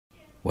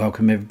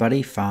Welcome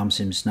everybody, Farm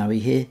Sim Snowy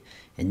here.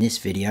 In this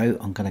video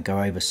I'm going to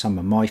go over some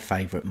of my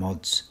favourite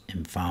mods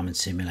in Farming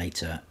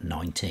Simulator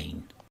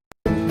 19.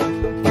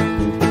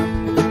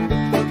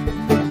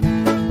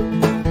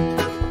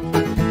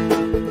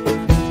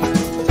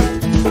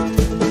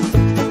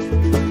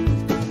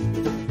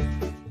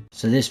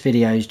 So this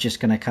video is just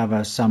going to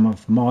cover some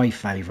of my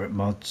favourite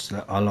mods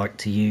that I like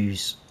to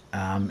use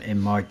in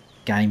my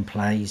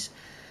gameplays.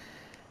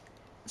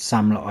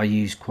 Some that I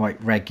use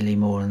quite regularly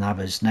more than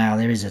others. Now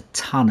there is a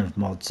ton of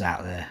mods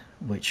out there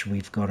which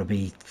we've got to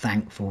be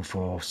thankful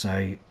for,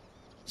 so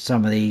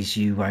some of these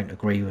you won't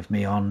agree with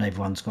me on,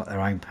 everyone's got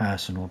their own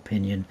personal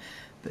opinion,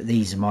 but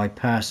these are my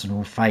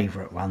personal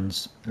favourite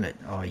ones that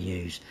I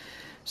use.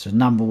 So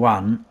number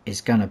one is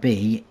going to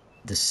be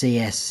the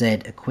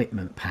CSZ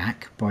equipment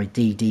pack by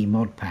DD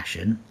Mod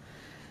Passion.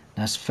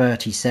 That's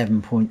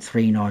 37.39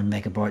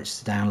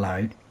 megabytes to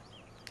download,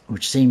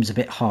 which seems a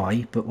bit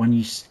high, but when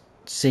you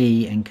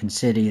see and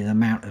consider the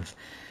amount of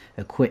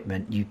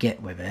equipment you get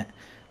with it.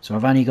 So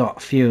I've only got a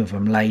few of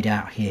them laid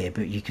out here,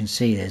 but you can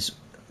see there's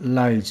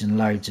loads and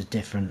loads of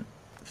different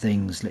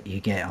things that you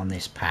get on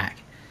this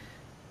pack.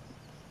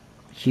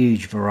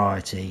 Huge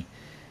variety,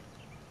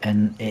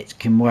 and it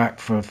can work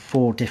for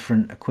 4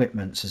 different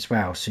equipments as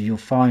well. So you'll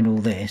find all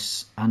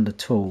this under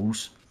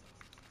tools,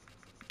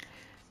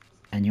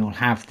 and you'll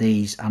have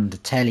these under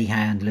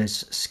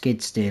telehandlers,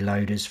 skid steer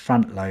loaders,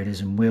 front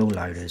loaders and wheel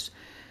loaders.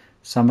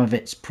 Some of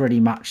it's pretty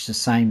much the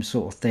same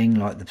sort of thing,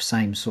 like the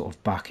same sort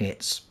of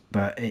buckets,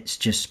 but it's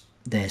just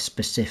they're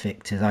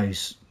specific to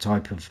those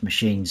type of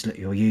machines that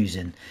you're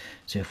using.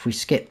 So if we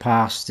skip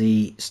past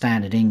the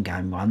standard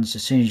in-game ones,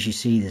 as soon as you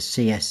see the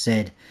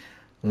CSZ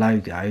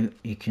logo,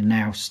 you can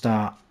now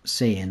start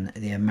seeing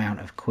the amount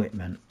of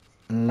equipment.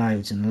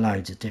 Loads and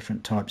loads of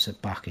different types of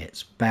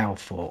buckets, bow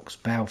forks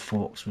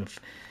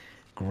with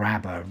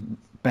grabber,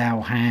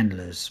 bow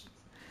handlers,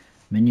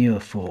 manure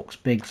forks,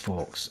 big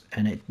forks,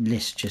 and it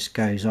list just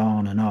goes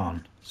on and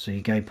on. So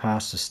you go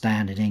past the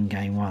standard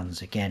in-game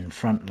ones, again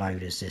front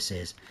loaders this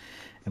is,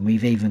 and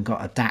we've even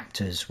got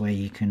adapters where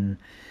you can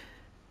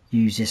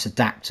use this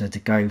adapter to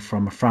go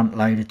from a front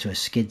loader to a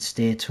skid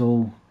steer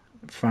tool,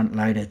 front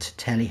loader to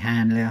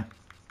telehandler.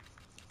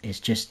 It's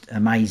just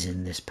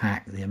amazing, this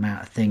pack, the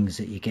amount of things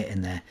that you get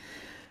in there.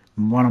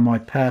 And one of my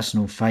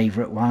personal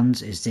favourite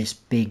ones is this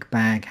big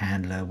bag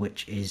handler,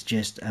 which is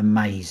just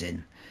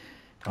amazing.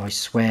 I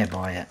swear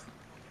by it.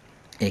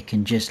 It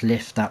can just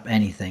lift up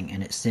anything,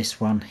 and it's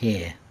this one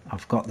here.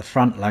 I've got the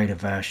front loader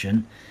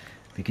version,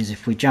 because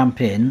if we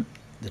jump in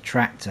the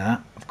tractor,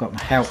 I've got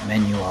my help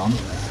menu on.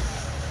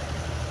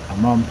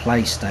 I'm on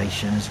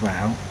PlayStation as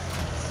well.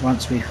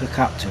 Once we hook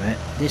up to it,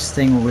 this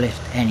thing will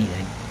lift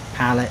anything,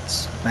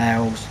 pallets,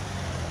 bales,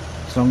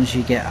 as long as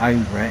you get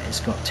over it. It's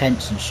got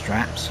tension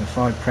straps, so if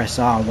I press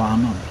R1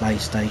 on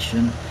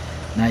PlayStation,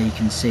 now you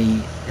can see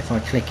if I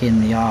click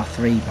in the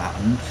R3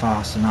 button,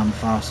 fasten,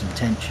 unfasten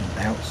tension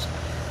belts,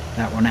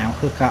 that will now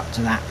hook up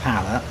to that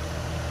pallet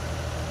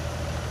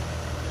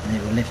and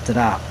it will lift it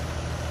up.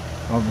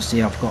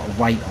 Obviously I've got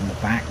a weight on the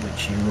back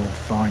which you will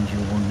find you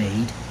will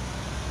need.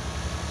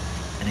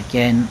 And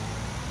again,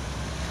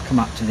 come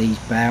up to these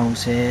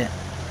bales here,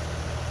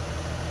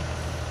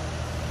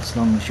 as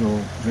long as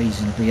you're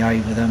reasonably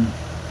over them,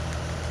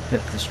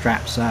 hook the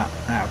straps up,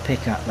 that'll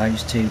pick up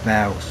those 2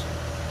 bales.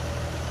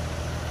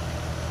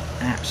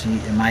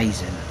 Absolutely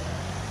amazing,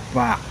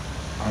 but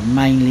I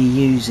mainly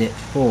use it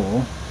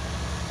for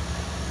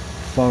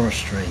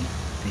forestry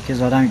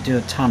because I don't do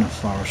a ton of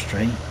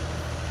forestry,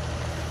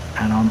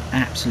 and I'm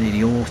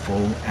absolutely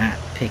awful at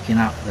picking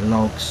up the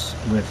logs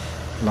with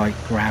like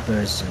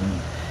grabbers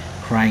and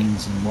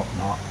cranes and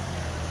whatnot.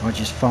 I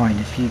just find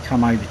if you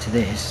come over to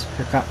this,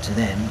 hook up to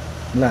them,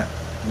 look,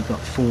 we've got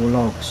 4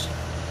 logs.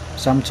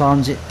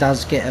 Sometimes it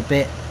does get a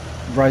bit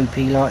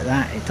ropey like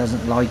that, it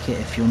doesn't like it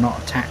if you're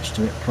not attached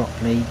to it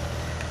properly,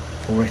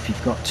 or if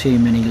you've got too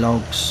many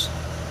logs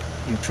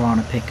you're trying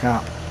to pick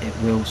up, it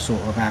will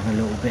sort of have a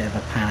little bit of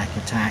a panic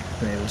attack,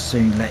 but it will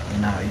soon let you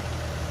know.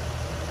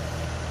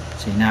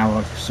 See, now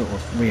I've sort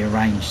of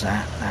rearranged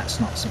that, that's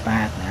not so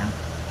bad now.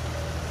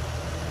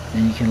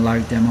 Then you can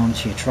load them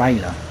onto your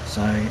trailer.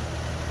 So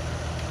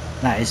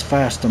that is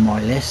first on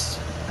my list,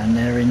 and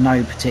they're in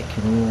no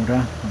particular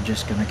order, I'm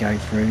just going to go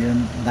through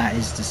them. That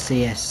is the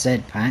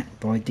CSZ pack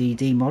by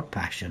DD Mod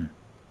Passion.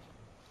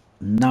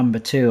 Number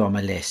 2 on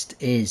my list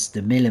is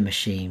the Miller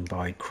Machine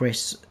by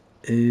Chris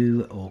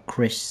U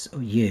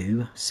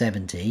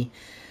 70.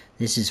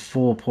 This is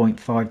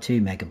 4.52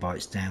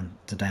 megabytes down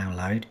to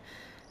download,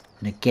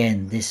 and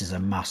again this is a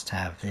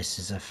must-have. This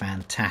is a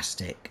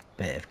fantastic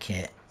bit of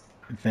kit,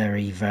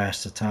 very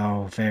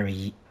versatile,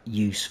 very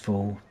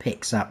useful,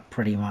 picks up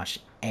pretty much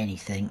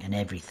anything and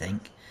everything.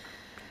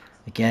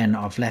 Again,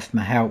 I've left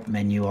my help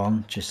menu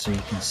on just so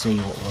you can see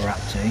what we're up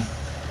to.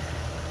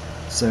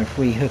 So if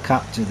we hook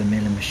up to the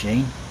Miller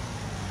Machine,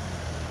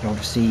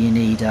 obviously you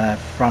need a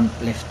front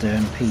lifter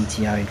and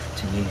PTO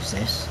to use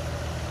this.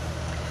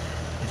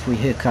 If we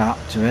hook up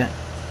to it,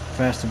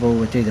 first of all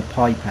we'll do the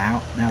pipe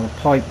out. Now the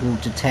pipe will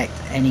detect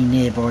any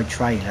nearby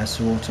trailer,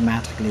 so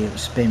automatically it will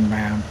spin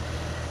round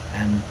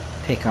and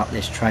pick up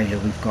this trailer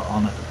we've got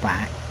on at the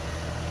back.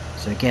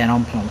 So again,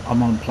 I'm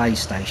on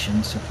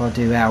PlayStation, so if I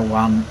do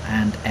L1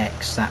 and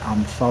X, that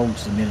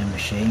unfolds the milling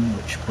machine,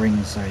 which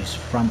brings those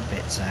front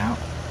bits out.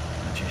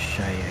 I'll just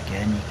show you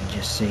again, you can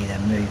just see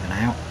them moving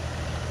out.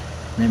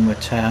 And then we'll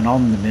turn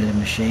on the milling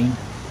machine,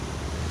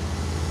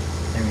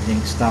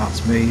 everything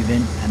starts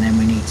moving, and then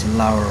we need to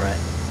lower it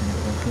and it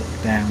will hook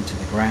down to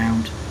the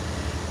ground.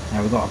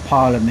 Now we've got a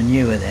pile of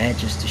manure there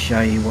just to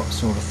show you what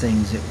sort of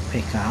things it will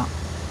pick up.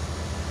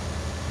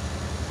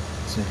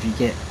 So if you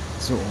get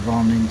sort of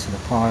on into the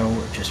pile,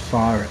 just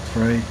fire it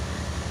through.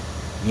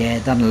 Yeah,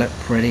 it doesn't look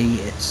pretty,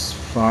 it's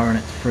firing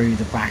it through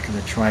the back of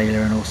the trailer,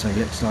 and also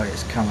looks like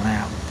it's coming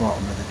out the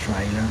bottom of the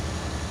trailer,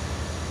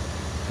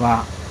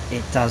 but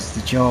it does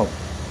the job.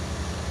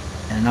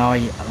 And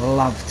I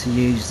love to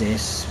use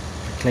this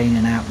for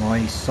cleaning out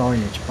my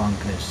silage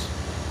bunkers,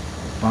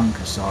 or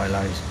bunker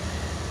silos.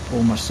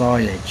 All my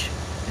silage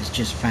is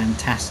just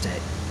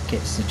fantastic,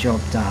 gets the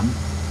job done.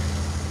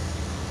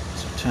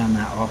 So turn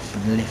that off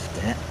and lift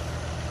it.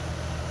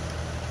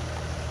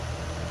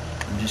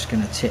 I'm just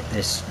going to tip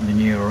this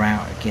manure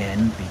out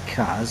again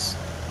because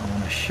I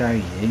want to show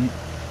you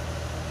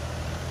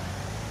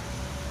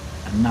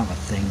another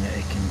thing that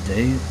it can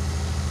do.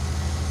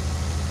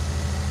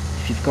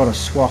 If you've got a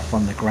swath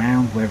on the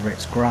ground, whether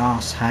it's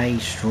grass, hay,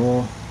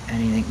 straw,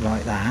 anything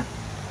like that,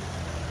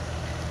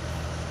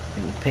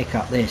 it will pick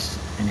up this,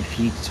 and if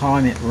you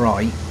time it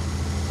right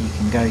you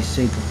can go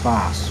super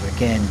fast. So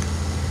again,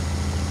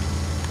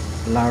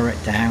 lower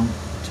it down,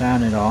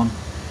 turn it on.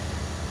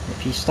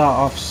 If you start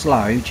off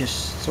slow,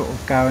 just sort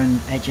of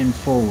going edging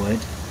forward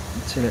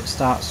until it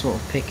starts sort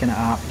of picking it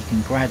up, you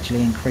can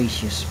gradually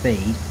increase your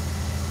speed,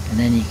 and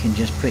then you can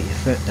just put your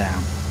foot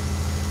down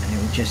and it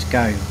will just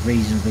go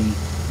reasonably,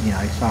 you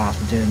know, fast.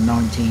 We're doing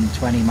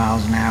 19-20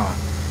 miles an hour.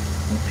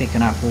 We're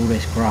picking up all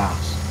this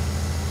grass,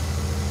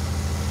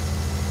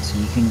 so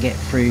you can get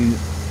through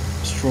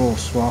straw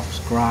swaths,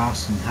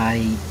 grass and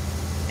hay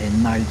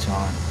in no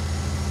time.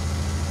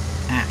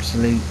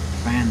 Absolute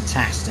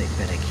fantastic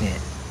bit of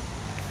kit.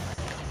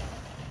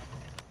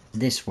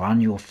 This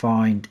one you'll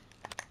find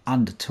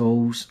under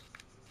tools,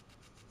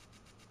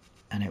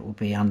 and it will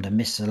be under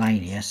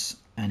miscellaneous,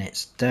 and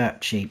it's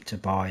dirt cheap to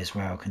buy as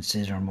well,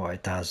 considering what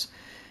it does.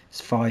 It's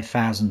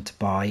 5,000 to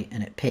buy,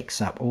 and it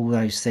picks up all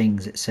those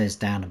things it says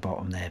down the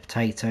bottom there: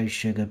 potatoes,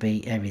 sugar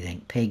beet,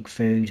 everything, pig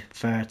food,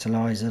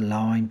 fertilizer,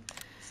 lime.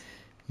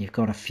 You've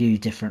got a few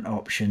different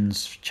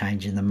options,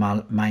 changing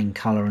the main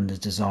colour and the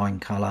design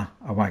colour.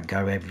 I won't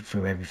go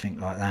through everything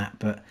like that,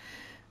 but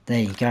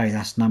there you go.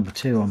 That's number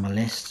 2 on my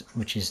list,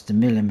 which is the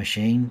milling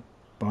machine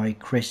by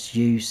Chris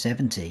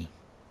U70.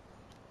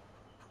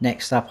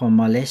 Next up on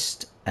my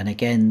list, and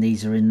again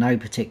these are in no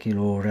particular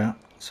order,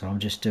 so I'm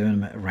just doing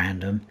them at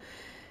random,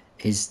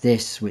 is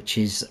this, which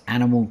is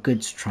Animal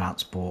Goods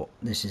Transport.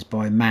 This is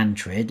by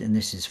Mantrid, and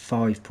this is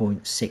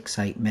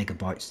 5.68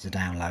 megabytes to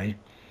download.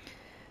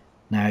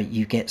 Now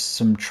you get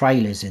some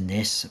trailers in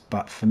this,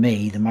 but for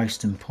me the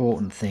most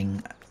important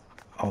thing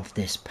of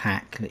this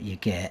pack that you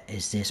get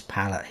is this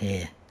pallet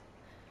here,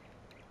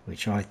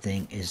 which I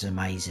think is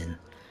amazing.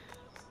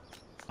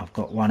 I've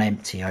got one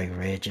empty over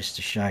here just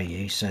to show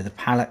you. So the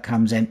pallet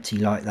comes empty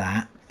like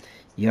that.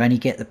 You only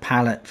get the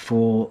pallet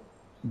for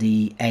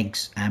the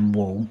eggs and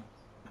wool.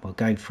 We'll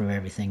go through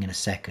everything in a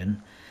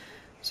second.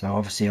 So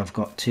obviously I've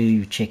got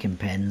 2 chicken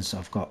pens.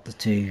 I've got the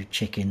 2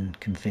 chicken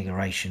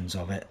configurations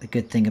of it. The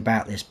good thing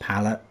about this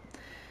pallet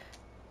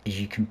is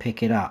you can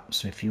pick it up.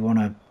 So if you want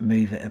to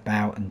move it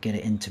about and get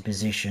it into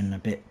position a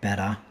bit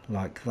better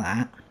like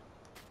that,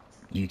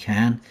 you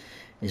can.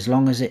 As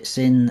long as it's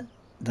in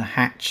the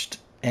hatched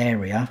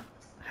area,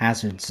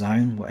 hazard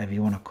zone, whatever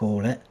you want to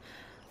call it,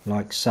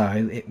 like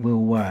so, it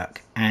will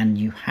work. And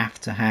you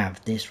have to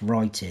have this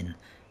writing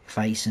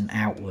facing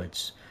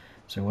outwards,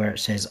 so where it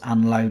says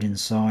unloading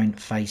sign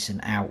facing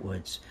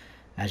outwards.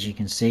 As you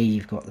can see,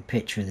 you've got the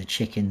picture of the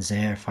chickens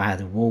there. If I had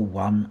a wool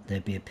one,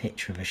 there'd be a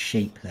picture of a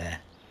sheep there.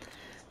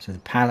 So the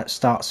pallet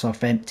starts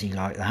off empty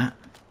like that,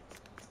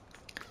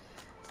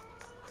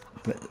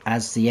 but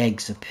as the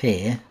eggs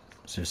appear,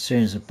 so as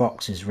soon as the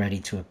box is ready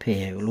to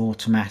appear, it will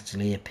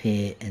automatically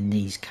appear in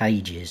these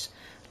cages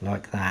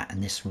like that,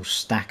 and this will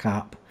stack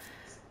up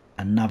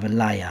another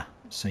layer,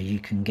 so you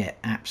can get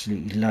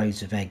absolutely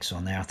loads of eggs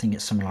on there. I think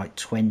it's something like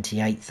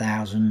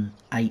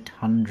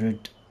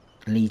 28,800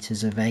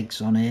 litres of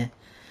eggs on here.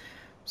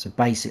 So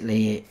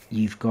basically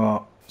you've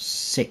got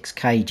 6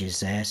 cages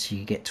there, so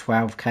you get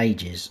 12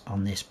 cages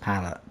on this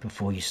pallet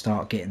before you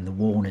start getting the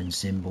warning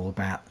symbol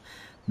about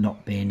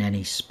not being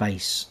any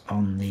space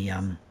on the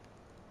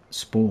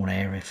spawn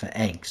area for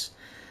eggs.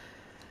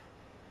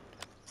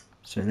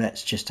 So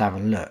let's just have a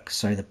look.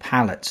 So the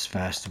pallets,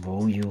 first of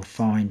all, you'll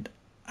find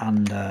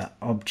under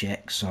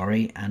objects,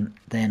 and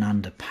then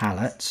under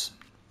pallets,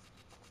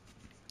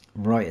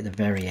 right at the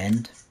very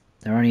end.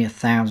 They're only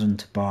 1,000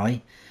 to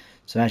buy.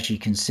 So as you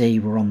can see,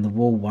 we're on the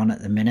wool one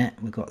at the minute.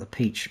 We've got the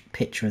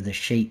picture of the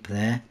sheep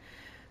there.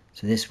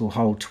 So this will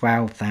hold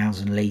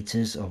 12,000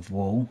 litres of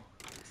wool.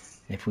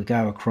 If we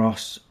go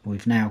across,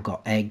 we've now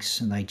got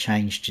eggs and they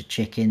change to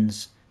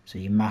chickens, so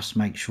you must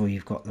make sure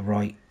you've got the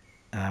right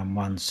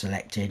ones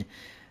selected.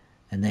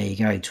 And there you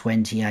go,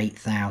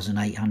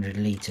 28,800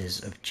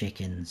 litres of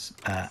chickens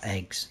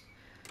eggs.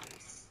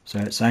 So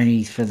it's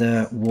only for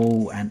the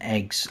wool and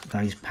eggs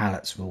those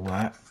pallets will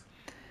work.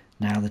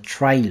 Now the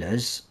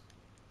trailers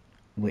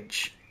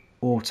which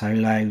auto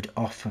load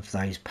off of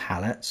those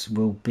pallets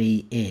will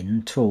be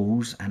in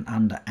tools and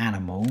under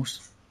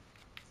animals.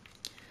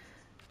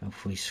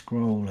 If we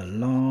scroll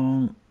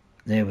along,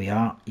 there we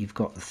are, you've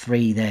got the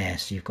three there.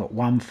 So you've got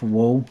one for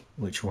wool,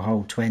 which will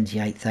hold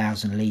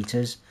 28,000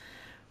 litres,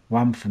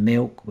 one for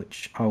milk,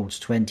 which holds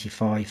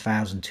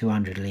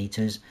 25,200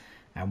 litres,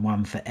 and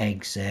one for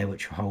eggs there,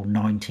 which will hold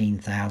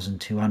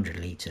 19,200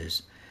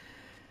 litres.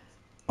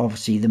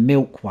 Obviously the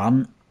milk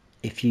one,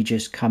 if you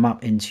just come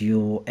up into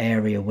your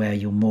area where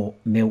your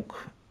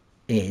milk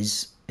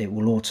is, it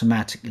will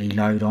automatically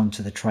load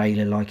onto the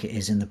trailer like it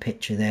is in the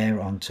picture there,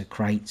 onto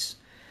crates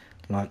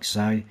like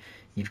so.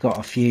 You've got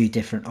a few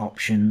different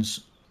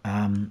options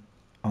on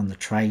the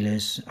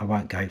trailers. I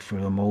won't go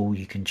through them all.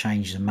 You can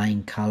change the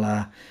main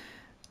colour,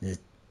 the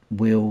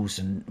wheels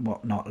and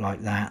whatnot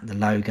like that, the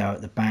logo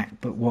at the back.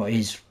 But what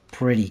is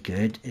pretty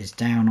good is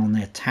down on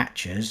the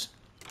attachers,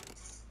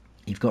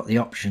 you've got the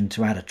option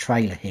to add a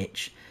trailer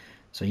hitch.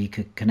 So you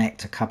could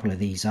connect a couple of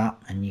these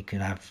up and you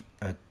could have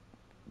a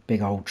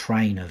big old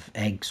train of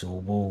eggs or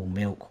wool,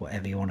 milk,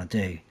 whatever you want to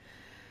do.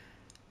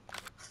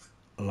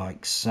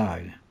 Like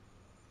so.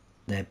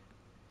 They're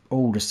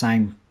all the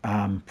same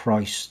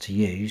price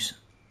to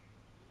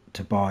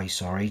buy,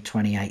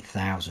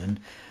 28,000.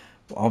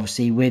 But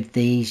obviously with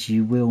these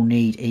you will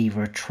need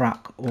either a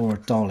truck or a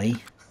dolly,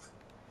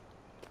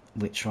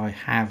 which I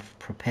have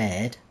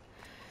prepared.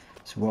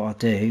 So what I'll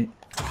do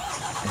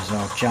is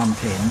I'll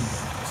jump in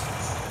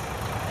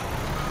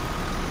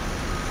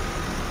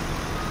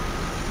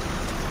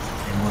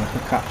and we'll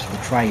hook up to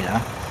the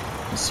trailer.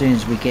 As soon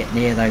as we get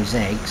near those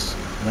eggs,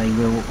 they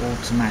will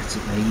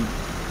automatically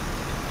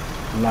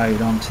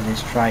load onto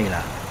this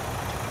trailer.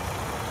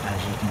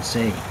 As you can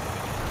see,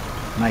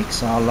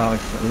 makes our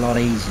life a lot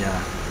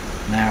easier.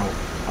 Now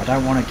I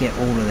don't want to get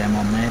all of them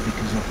on there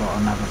because I've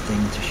got another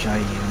thing to show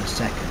you in a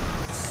second.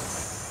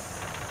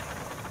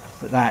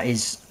 But that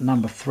is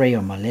number 3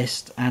 on my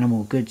list,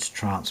 animal goods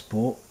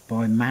transport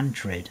by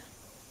Mantrid.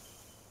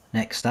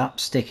 Next up,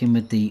 sticking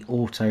with the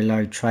auto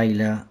load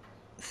trailer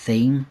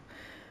theme,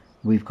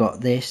 we've got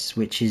this,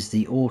 which is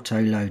the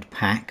auto load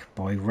pack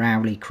by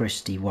Rowley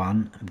Christie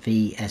 1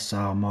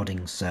 VSR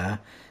modding sir.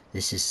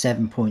 This is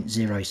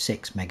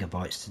 7.06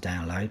 megabytes to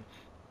download.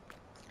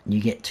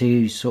 You get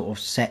 2 sort of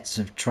sets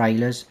of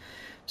trailers.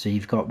 So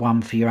you've got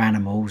one for your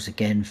animals,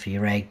 again for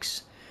your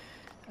eggs,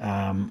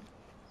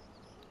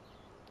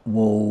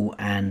 wool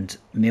and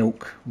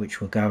milk,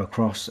 which will go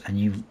across, and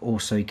you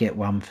also get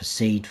one for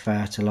seed,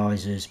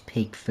 fertilizers,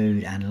 pig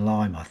food and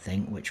lime, I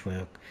think, which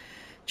we'll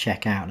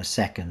check out in a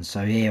second.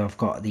 So here I've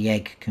got the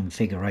egg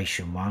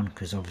configuration one,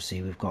 because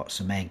obviously we've got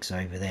some eggs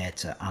over there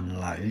to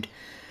unload.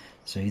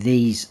 So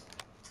these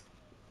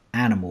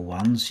animal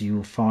ones you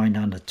will find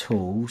under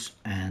tools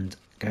and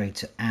go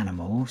to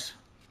animals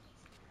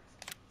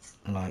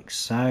like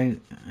so.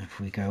 If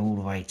we go all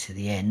the way to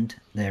the end,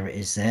 there it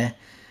is there.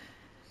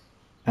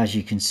 As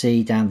you can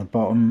see down the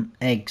bottom,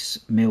 eggs,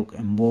 milk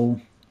and wool.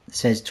 It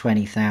says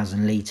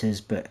 20,000 litres,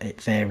 but it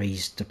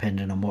varies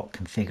depending on what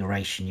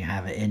configuration you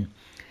have it in.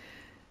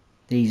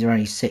 These are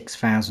only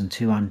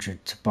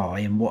 6,200 to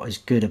buy, and what is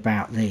good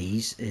about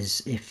these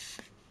is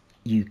if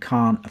you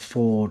can't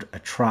afford a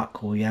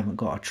truck, or you haven't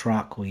got a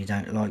truck, or you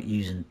don't like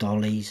using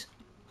dollies,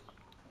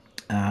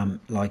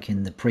 like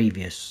in the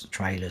previous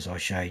trailers I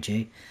showed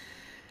you,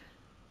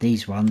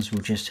 these ones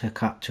will just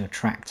hook up to a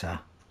tractor.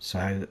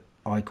 So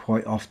I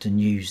quite often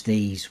use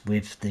these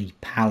with the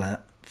pallet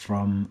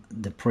from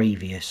the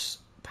previous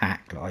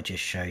pack that I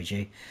just showed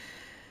you.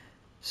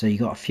 So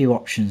you've got a few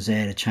options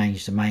there to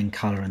change the main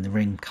colour and the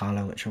rim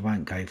colour, which I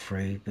won't go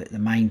through, but the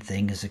main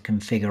thing is the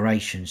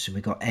configuration. So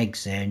we've got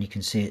eggs there, and you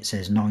can see it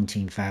says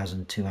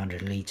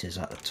 19,200 litres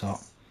at the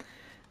top.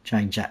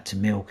 Change that to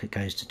milk, it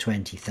goes to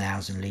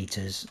 20,000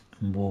 litres,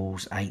 and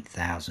wool's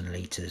 8,000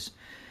 litres.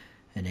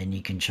 And then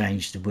you can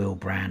change the wheel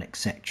brand,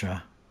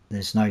 etc.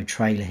 There's no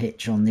trailer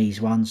hitch on these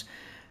ones,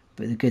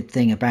 but the good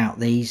thing about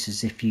these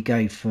is if you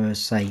go for,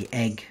 say,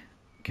 egg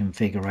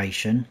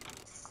configuration,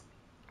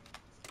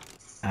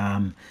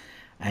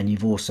 and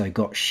you've also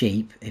got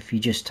sheep, if you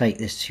just take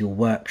this to your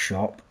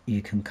workshop,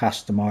 you can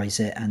customize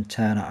it and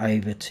turn it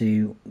over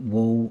to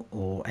wool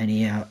or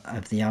any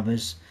of the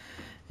others.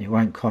 It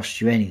won't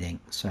cost you anything,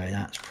 so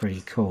that's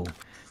pretty cool.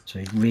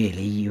 So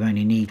really you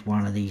only need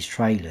one of these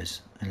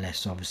trailers,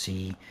 unless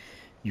obviously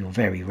you're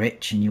very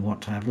rich and you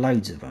want to have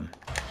loads of them.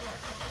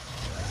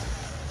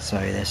 So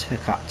let's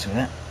hook up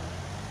to it.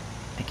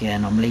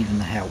 Again, I'm leaving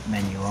the help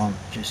menu on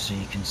just so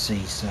you can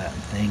see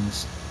certain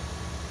things.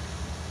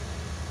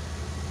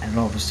 And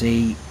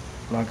obviously,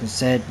 like I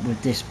said, with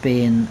this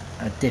being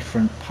a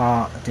different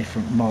part, a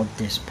different mod,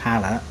 this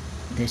pallet,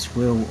 this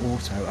will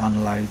auto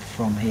unload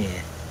from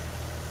here,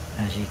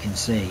 as you can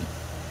see,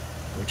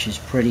 which is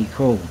pretty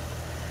cool.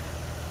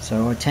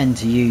 So I tend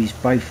to use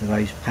both of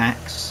those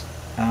packs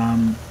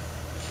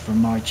for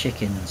my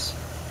chickens.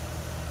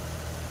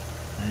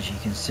 As you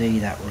can see,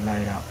 that will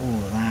load up all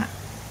of that.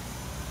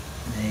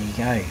 There you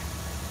go,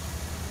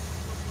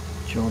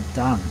 job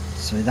done.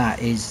 So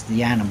that is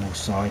the animal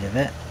side of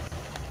it.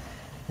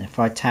 And if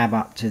I tab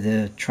up to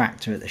the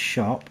tractor at the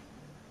shop,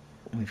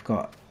 we've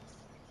got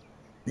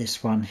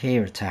this one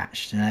here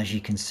attached, and as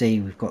you can see,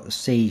 we've got the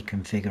seed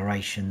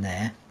configuration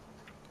there.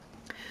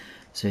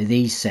 So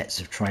these sets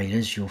of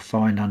trailers you'll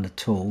find under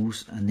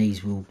tools, and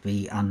these will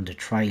be under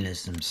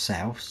trailers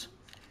themselves.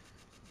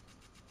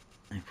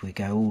 If we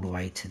go all the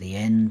way to the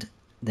end,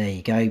 there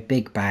you go,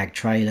 big bag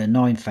trailer,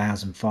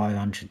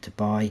 9,500 to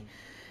buy.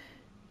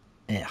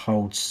 It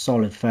holds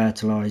solid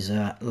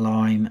fertilizer,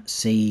 lime,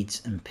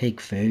 seeds and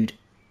pig food.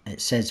 It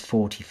says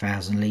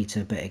 40,000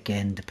 litre, but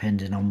again,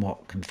 depending on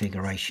what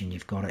configuration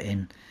you've got it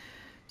in,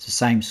 it's the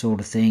same sort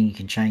of thing. You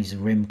can change the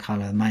rim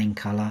colour, the main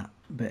colour,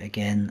 but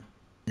again,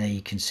 there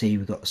you can see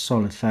we've got the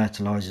solid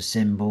fertilizer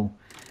symbol.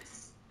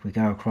 If we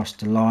go across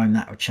to lime,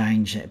 that will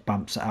change it,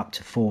 bumps it up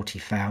to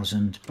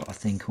 40,000, but I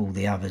think all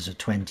the others are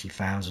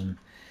 20,000.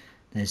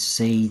 There's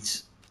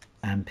seeds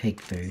and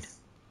pig food.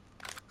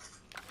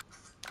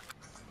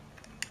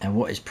 And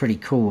what is pretty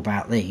cool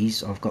about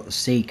these, I've got the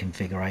seed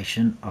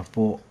configuration. I've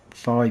bought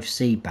 5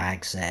 seed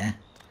bags there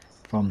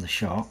from the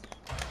shop.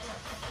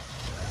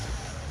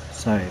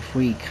 So if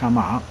we come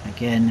up,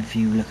 again, if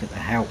you look at the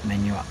help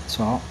menu up the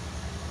top,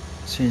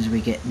 as soon as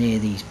we get near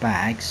these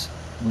bags,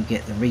 we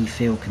get the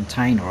refill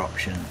container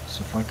option.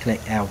 So if I click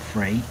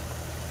L3,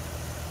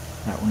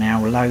 that will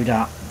now load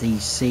up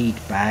these seed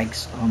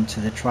bags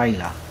onto the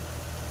trailer.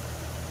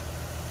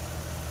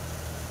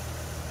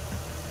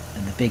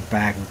 And the big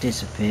bag will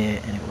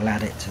disappear and it will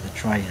add it to the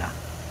trailer,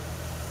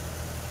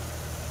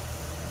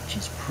 which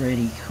is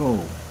pretty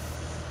cool.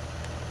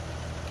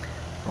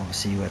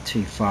 Obviously we're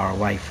too far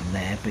away from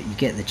there, but you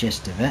get the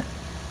gist of it.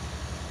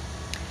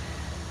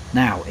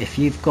 Now if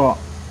you've got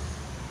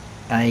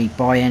a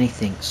buy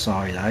anything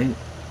silo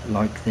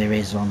like there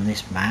is on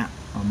this map,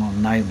 I'm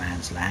on no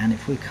man's land.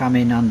 If we come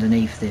in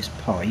underneath this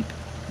pipe,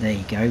 there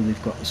you go,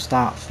 we've got the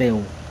start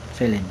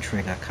fill-in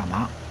trigger come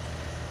up.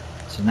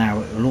 So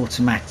now it will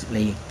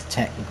automatically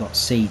detect we've got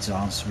seeds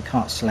on, so we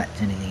can't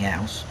select anything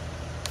else.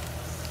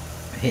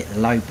 We hit the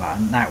load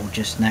button, that will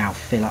just now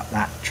fill up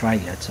that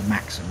trailer to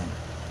maximum,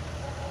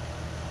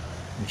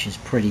 which is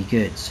pretty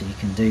good, so you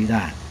can do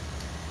that.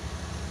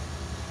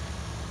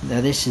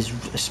 Now this is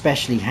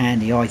especially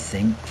handy, I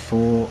think,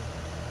 for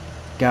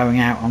going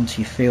out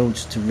onto your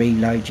fields to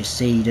reload your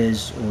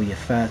seeders or your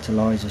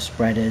fertilizer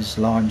spreaders,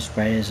 lime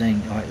spreaders,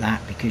 anything like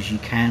that, because you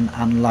can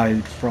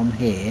unload from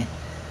here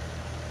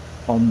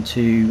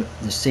onto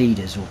the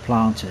seeders or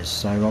planters.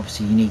 So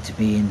obviously you need to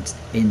be in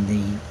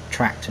the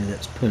tractor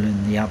that's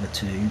pulling the other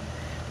two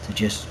to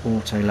just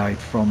auto load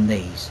from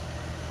these.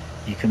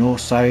 You can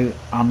also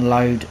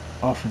unload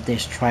off of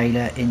this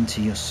trailer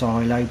into your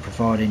silo,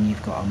 providing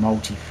you've got a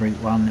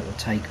multi-fruit one that will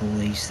take all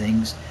these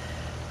things.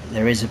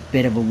 There is a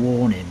bit of a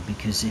warning,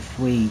 because if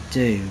we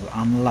do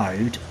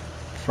unload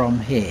from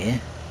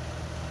here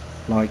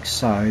like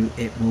so,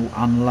 it will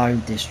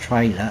unload this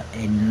trailer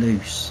in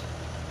loose,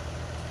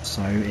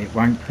 so it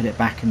won't put it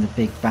back in the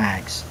big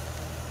bags.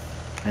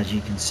 As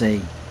you can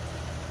see,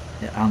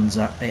 it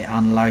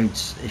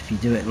unloads. If you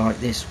do it like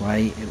this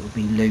way, it will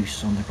be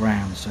loose on the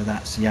ground, so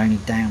that's the only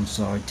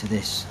downside to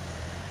this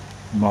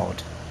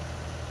mod.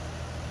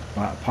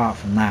 But apart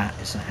from that,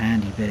 it's a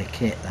handy bit of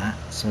kit, that.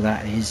 So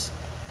that is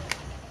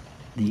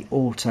the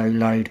auto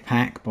load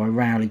pack by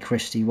Rowley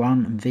Christie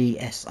 1 and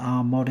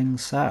VSR Modding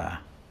Sir.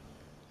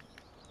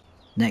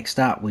 Next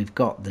up, we've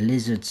got the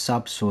Lizard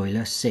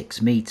Subsoiler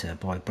 6 meter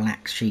by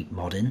Black Sheep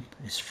Modding.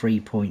 It's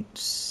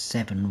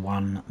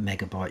 3.71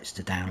 megabytes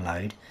to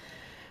download.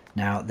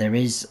 Now there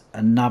is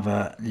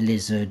another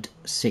Lizard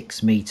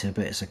 6 meter,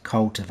 but it's a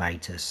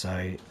cultivator,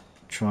 so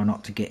try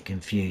not to get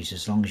confused.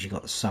 As long as you've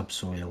got the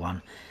subsoiler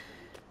one,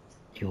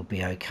 you'll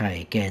be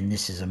okay. Again,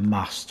 this is a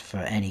must for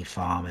any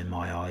farm in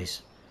my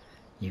eyes.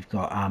 You've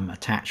got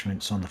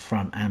attachments on the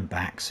front and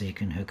back, so you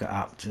can hook it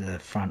up to the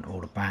front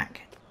or the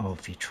back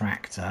of your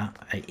tractor,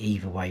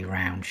 either way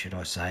round should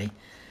I say.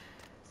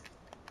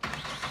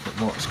 But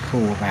what's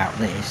cool about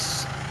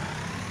this,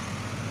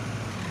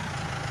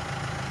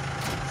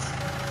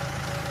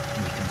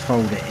 you can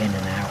fold it in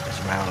and out as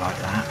well like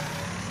that.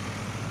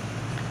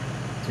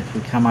 So if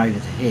we come over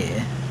to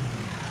here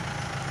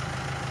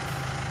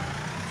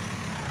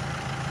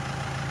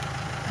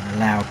and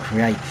allow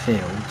create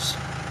fields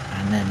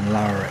and then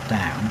lower it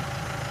down,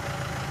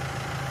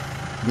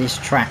 this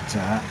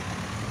tractor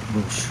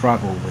will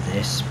struggle with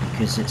this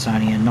because it's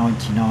only a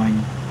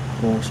 99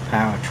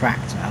 horsepower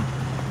tractor,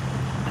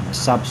 and the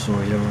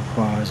subsoiler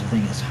requires, I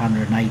think it's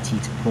 180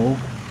 to pull.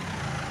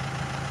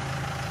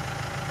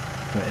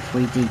 But if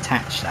we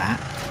detach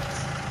that,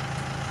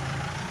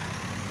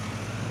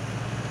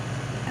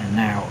 and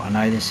now I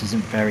know this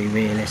isn't very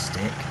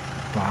realistic,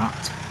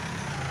 but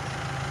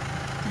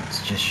let's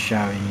is just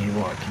showing you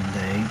what it can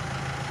do.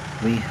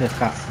 We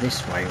hook up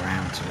this way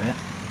round to it,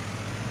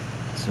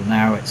 so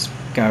now it's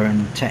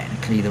going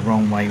technically the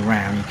wrong way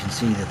round. You can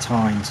see the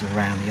tines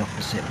around the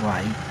opposite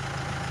way.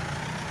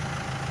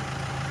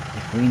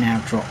 If we now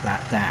drop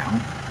that down,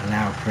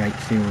 allow create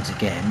fields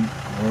again,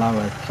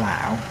 lower the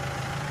plough,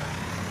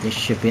 this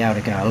should be able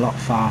to go a lot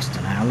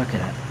faster now. Look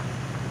at it,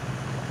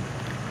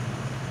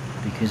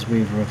 because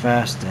we've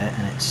reversed it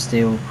and it's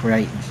still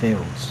creating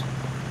fields.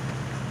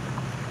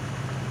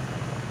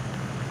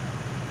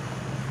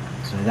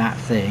 So that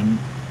thing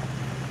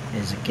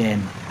is again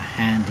a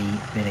handy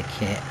bit of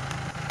kit.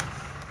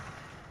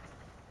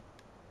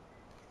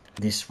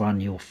 This one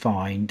you'll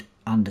find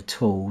under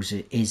tools.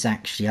 It is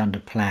actually under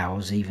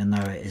ploughs, even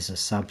though it is a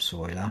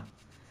subsoiler,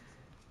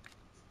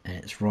 and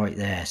it's right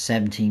there.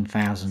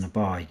 17,000 to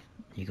buy.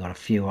 You got a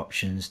few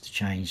options to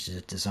change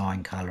the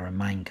design colour and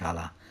main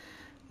colour,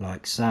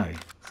 like so.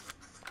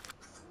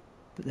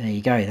 But there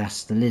you go,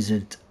 that's the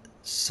Lizard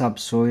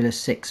subsoiler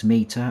 6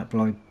 metre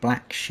by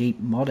Black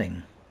Sheep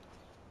Modding.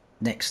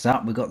 Next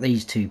up we've got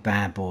these two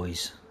bad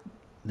boys.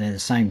 They're the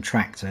same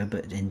tractor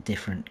but in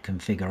different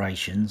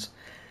configurations.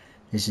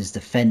 This is the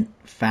Fendt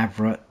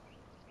Favorite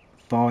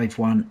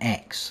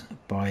 51X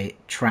by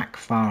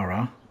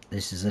Trackfara.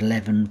 This is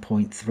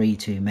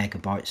 11.32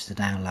 megabytes to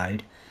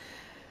download.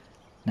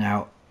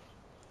 Now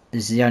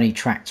this is the only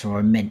tractor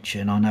I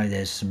mention. I know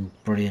there's some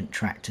brilliant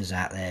tractors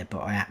out there, but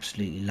I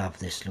absolutely love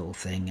this little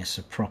thing. It's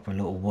a proper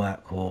little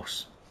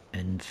workhorse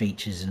and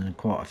features in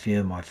quite a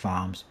few of my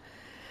farms.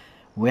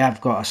 We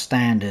have got a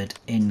standard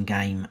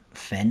in-game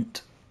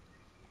Fendt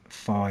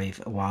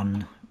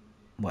 5.1,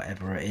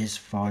 whatever it is,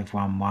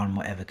 511,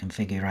 whatever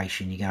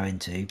configuration you go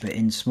into. But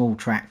in small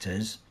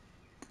tractors,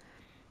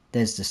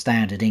 there's the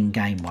standard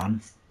in-game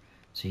one,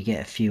 so you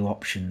get a few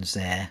options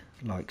there,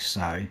 like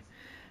so.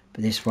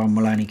 But this one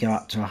will only go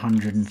up to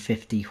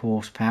 150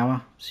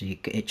 horsepower, so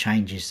it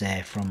changes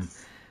there from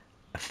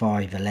a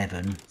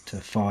 511 to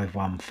a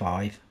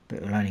 515, but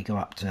it will only go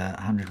up to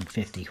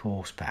 150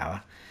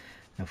 horsepower.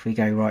 Now if we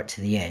go right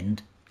to the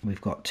end,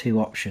 we've got two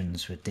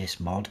options with this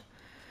mod.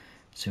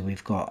 So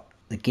we've got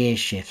the gear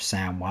shift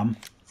sound one.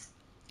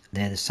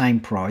 They're the same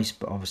price,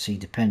 but obviously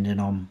depending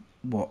on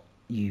what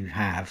you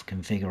have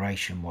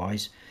configuration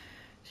wise.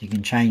 So you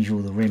can change all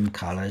the rim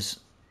colours,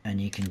 and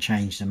you can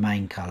change the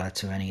main colour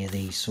to any of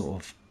these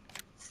sort of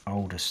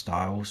older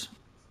styles,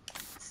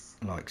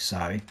 like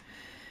so.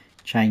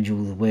 Change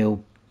all the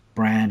wheel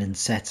brand and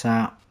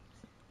setup,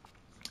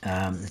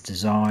 the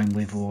design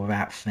with or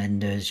without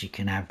fenders. You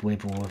can have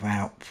with or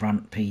without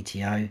front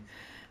PTO,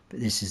 but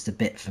this is the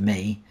bit for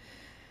me.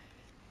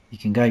 You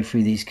can go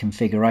through these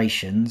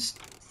configurations,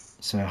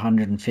 so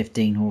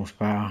 115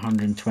 horsepower,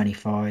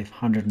 125,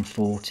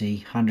 140,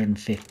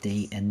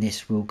 150, and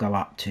this will go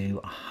up to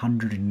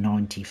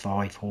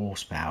 195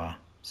 horsepower.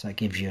 So it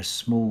gives you a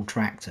small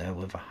tractor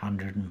with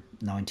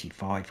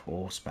 195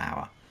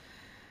 horsepower.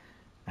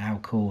 How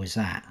cool is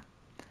that?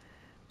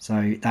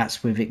 So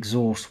that's with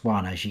exhaust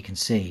one, as you can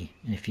see.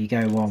 And if you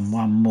go on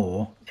one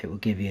more, it will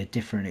give you a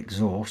different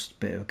exhaust,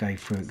 but it will go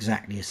through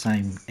exactly the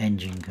same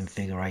engine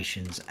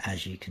configurations,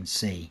 as you can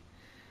see,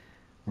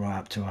 right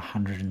up to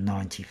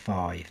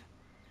 195.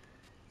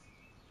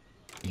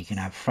 You can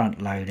have front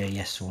loader,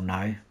 yes or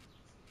no.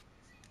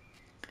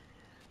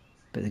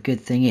 But the good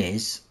thing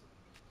is,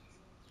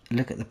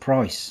 look at the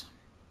price,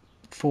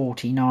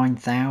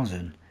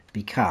 49,000,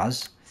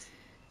 because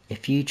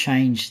if you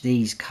change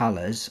these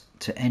colours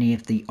to any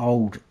of the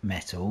old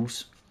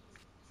metals,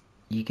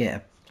 you get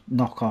a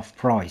knockoff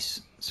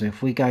price. So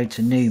if we go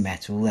to new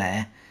metal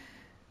there,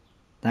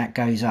 that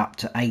goes up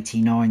to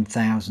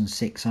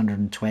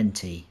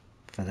 89,620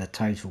 for the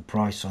total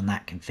price on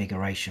that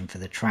configuration for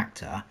the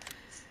tractor.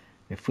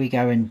 If we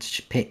go and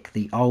pick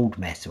the old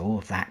metal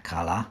of that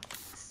colour,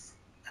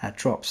 that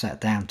drops that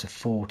down to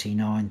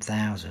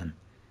 49,000.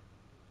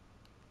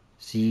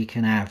 So you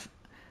can have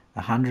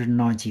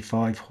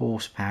 195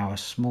 horsepower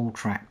small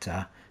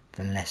tractor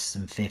for less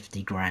than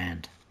 50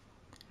 grand.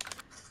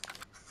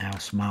 How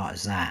smart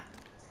is that?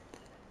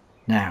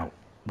 Now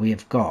we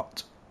have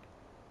got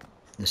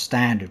the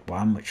standard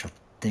one, which I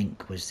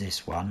think was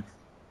this one,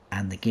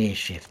 and the gear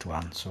shift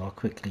one, so I'll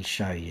quickly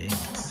show you.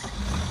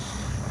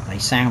 They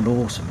sound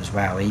awesome as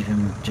well,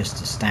 even just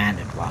the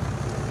standard one.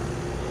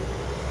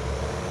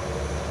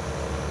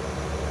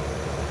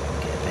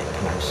 Get a bit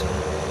closer.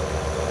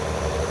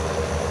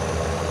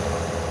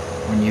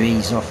 When you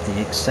ease off the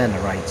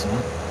accelerator,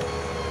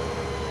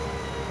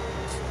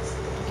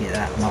 you get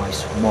that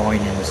nice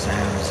whining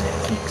sound as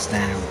it kicks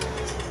down.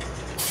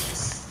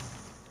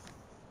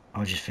 I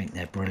just think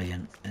they're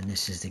brilliant. And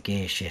this is the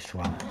gear shift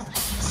one.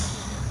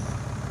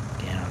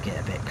 Again, I'll get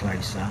a bit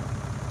closer.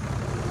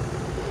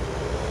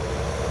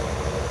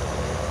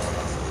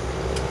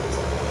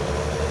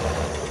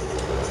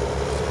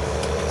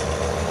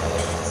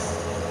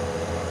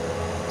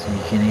 So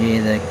you can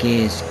hear the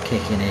gears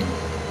kicking in.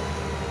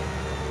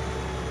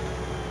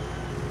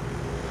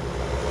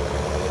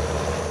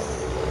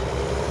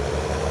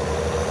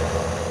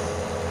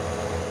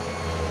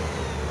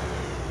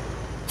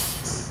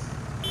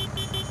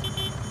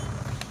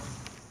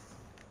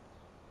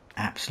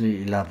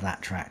 absolutely love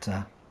that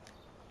tractor.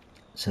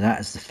 So that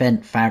is the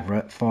Fendt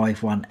Fabric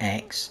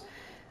 51X,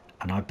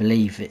 and I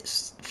believe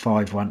it's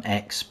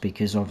 51X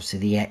because obviously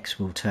the X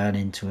will turn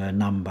into a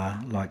number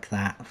like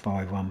that,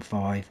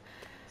 515,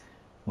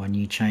 when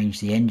you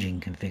change the engine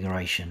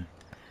configuration.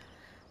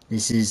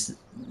 This is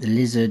the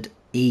Lizard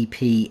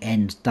EP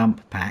End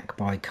Dump Pack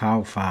by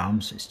Carl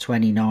Farms. It's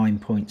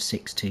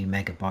 29.62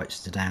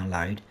 megabytes to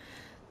download.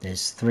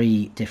 There's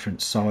 3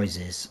 different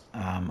sizes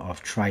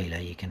of trailer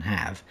you can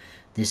have.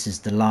 This is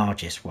the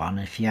largest one.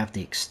 If you have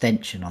the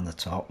extension on the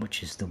top,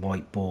 which is the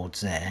white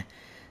boards there,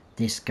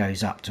 this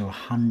goes up to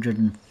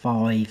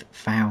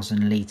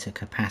 105,000 litre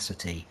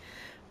capacity,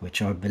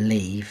 which I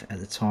believe at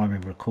the time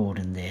of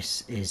recording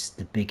this is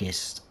the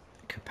biggest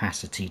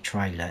capacity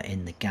trailer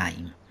in the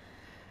game.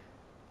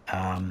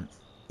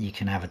 You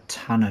can have a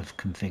ton of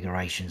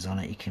configurations on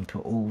it. You can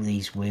put all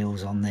these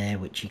wheels on there,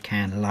 which you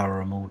can lower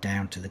them all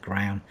down to the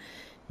ground.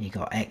 You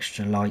got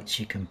extra lights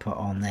you can put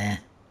on there.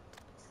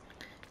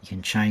 You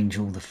can change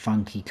all the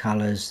funky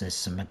colours. There's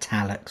some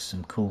metallics,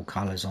 some cool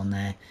colours on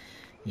there.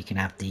 You can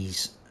have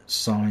these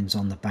signs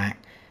on the back,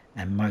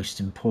 and most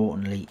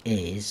importantly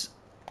is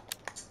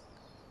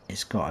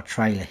it's got a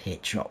trailer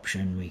hitch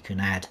option we can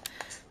add,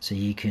 so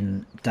you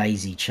can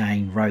daisy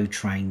chain, road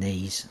train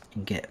these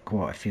and get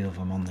quite a few of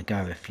them on the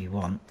go if you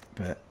want.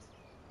 But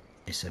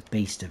it's a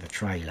beast of a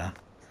trailer.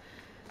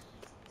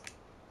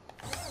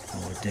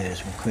 What we'll do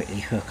is we'll quickly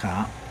hook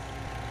up.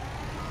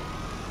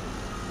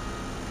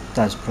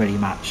 Does pretty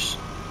much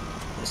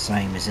the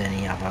same as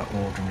any other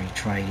ordinary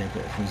trailer,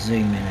 but if we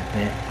zoom in a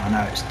bit, I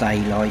know it's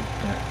daylight,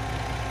 but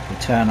if we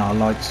turn our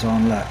lights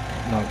on, look,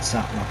 it lights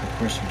up like a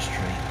Christmas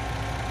tree.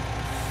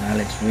 Now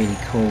it's really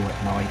cool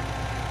at night.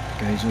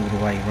 It goes all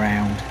the way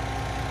round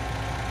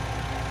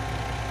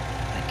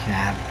the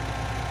cab,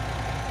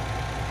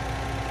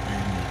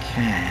 and you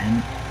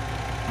can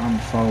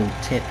unfold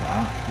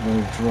tipper,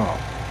 will drop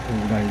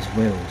all those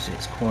wheels.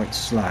 It's quite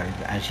slow,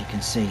 but as you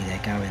can see they're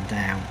going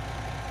down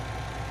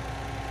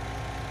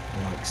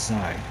like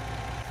so.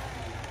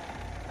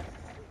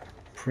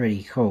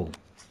 Pretty cool.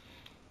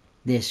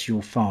 This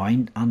you'll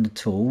find under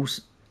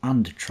tools,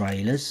 under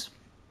trailers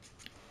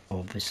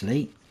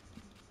obviously,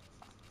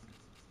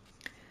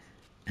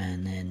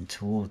 and then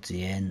towards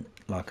the end,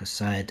 like I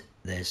said,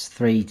 there's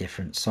 3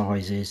 different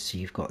sizes. So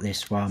you've got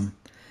this one.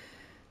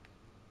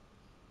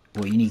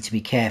 What you need to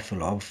be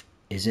careful of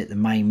is at the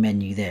main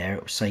menu there,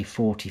 it will say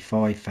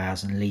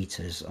 45,000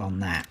 litres on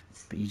that,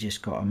 but you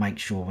just got to make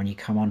sure when you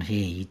come on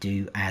here you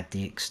do add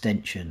the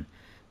extension.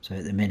 So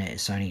at the minute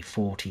it's only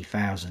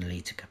 40,000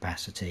 litre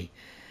capacity.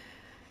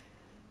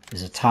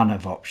 There's a ton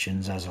of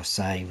options, as I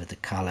say, with the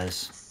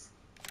colours.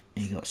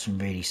 You've got some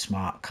really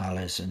smart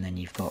colours, and then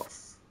you've got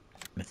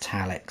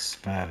metallics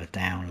further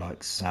down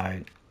like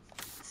so.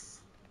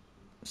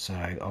 So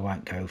I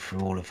won't go through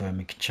all of them.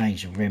 You can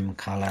change the rim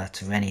colour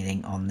to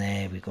anything on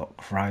there. We've got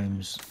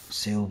chromes,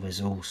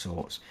 silvers, all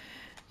sorts.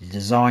 The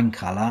design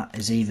colour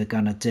is either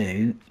going to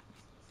do,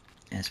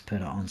 let's put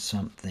it on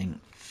something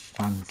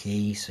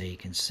funky so you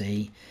can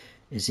see,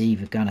 is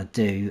either going to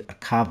do a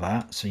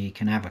cover, so you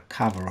can have a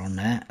cover on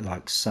there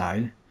like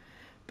so,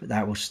 but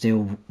that will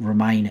still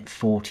remain at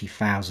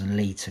 40,000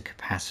 litre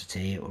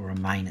capacity. It will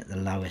remain at the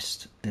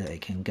lowest that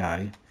it can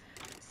go.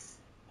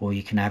 Or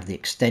you can have the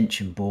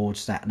extension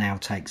boards, that now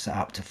takes it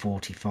up to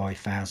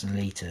 45,000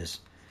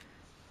 litres.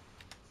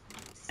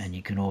 And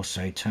you can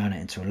also turn it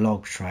into a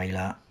log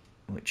trailer,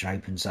 which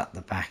opens up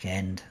the back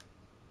end,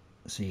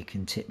 so you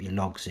can tip your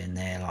logs in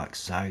there like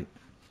so.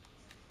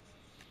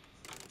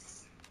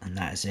 And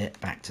that is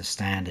it, back to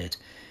standard.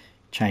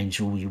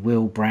 Change all your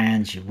wheel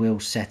brands, your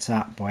wheel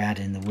setup by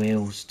adding the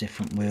wheels,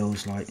 different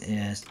wheels. Like,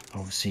 yes,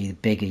 obviously the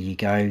bigger you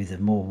go, the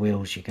more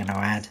wheels you're going to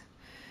add.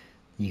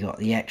 You got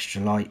the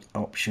extra light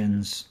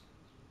options,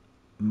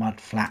 mud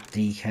flap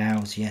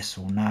decals, yes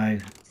or no,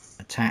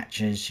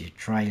 attachers, your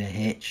trailer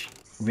hitch,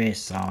 rear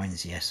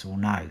signs, yes or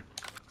no.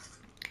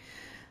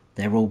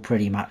 They're all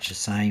pretty much the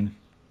same,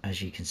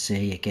 as you can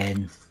see.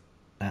 Again,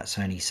 that's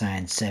only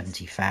saying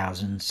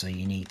 70,000, so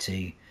you need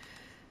to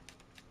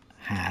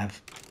have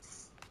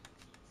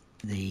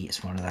the,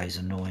 it's one of those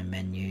annoying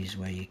menus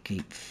where you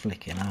keep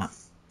flicking up.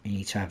 You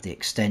need to have the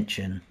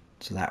extension,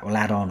 so that will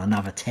add on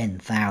another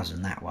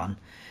 10,000, that one.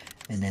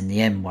 And then the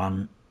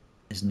M1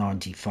 is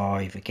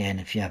 95. Again,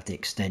 if you have the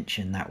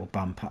extension, that will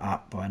bump it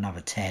up by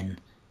another 10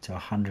 to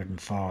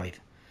 105.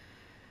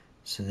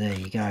 So there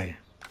you go.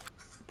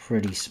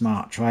 Pretty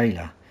smart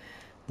trailer.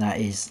 That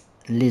is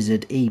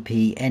Lizard EP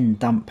End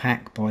Dump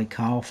Pack by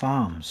Carl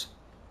Farms.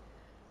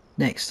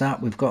 Next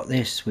up we've got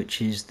this,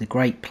 which is the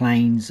Great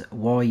Plains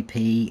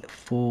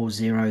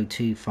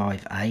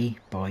YP4025A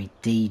by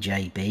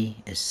DJB.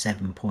 It's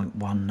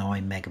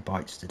 7.19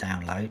 megabytes to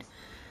download.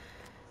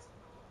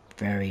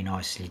 Very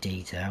nicely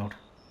detailed.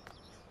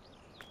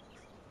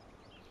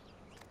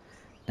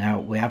 Now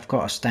we have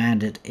got a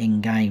standard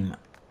in-game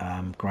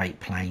Great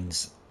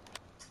Plains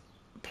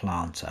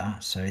planter,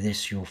 so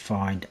this you'll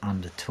find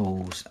under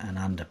tools and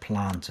under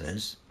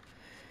planters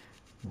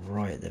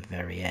right at the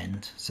very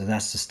end. So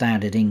that's the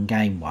standard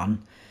in-game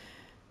one.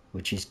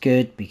 which is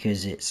good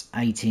because it's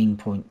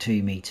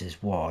 18.2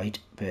 meters wide,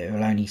 but it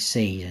will only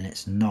seed and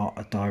it's not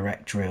a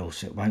direct drill,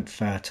 so it won't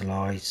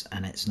fertilize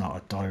and it's not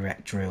a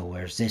direct drill.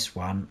 Whereas this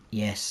one,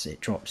 yes,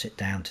 it drops it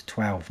down to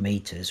 12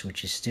 meters,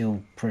 which is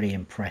still pretty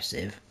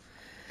impressive,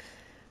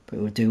 but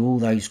it will do all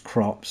those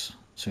crops,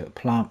 so it'll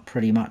plant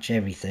pretty much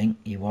everything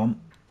you want.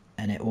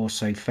 And it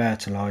also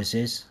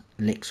fertilizes,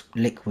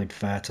 liquid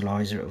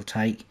fertilizer it will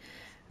take,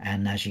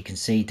 and as you can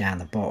see down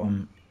the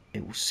bottom,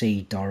 it will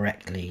seed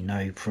directly,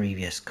 no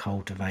previous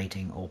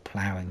cultivating or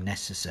ploughing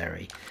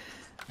necessary.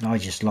 And I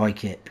just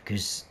like it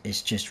because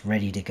it's just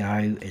ready to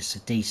go. It's a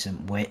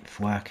decent width,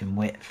 working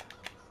width,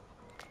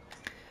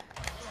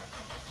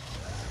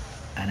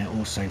 and it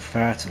also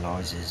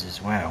fertilizes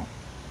as well.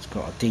 It's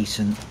got a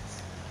decent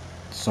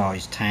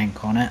sized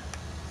tank on it,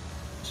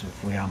 so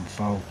if we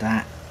unfold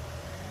that,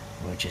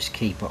 we'll just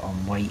keep it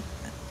on weight.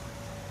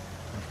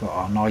 We've got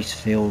our nice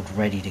field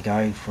ready to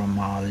go from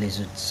our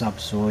lizard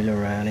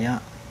subsoiler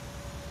earlier.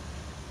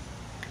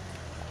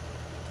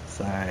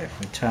 So if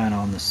we turn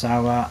on the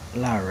sower,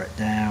 lower it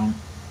down,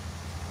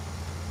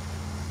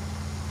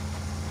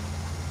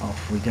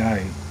 off we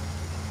go,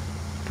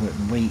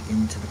 putting wheat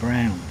into the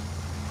ground.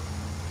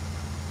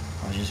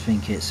 I just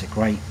think it's a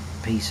great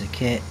piece of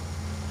kit.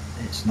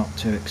 It's not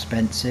too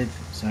expensive,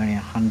 it's only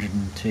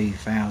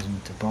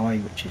 102,000 to buy,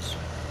 which is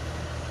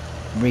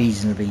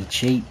reasonably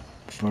cheap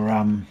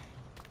for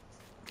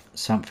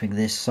something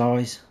this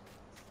size.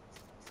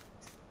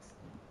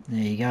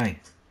 There you go.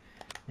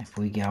 If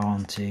we go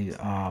on to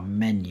our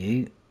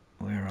menu,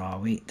 where are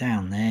we?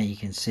 Down there you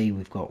can see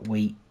we've got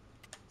wheat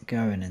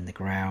going in the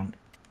ground,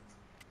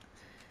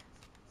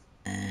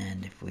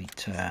 and if we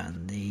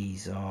turn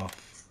these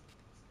off,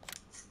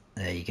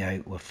 there you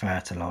go, we're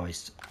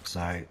fertilized.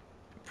 So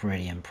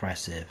pretty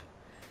impressive.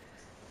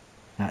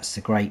 That's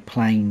the Great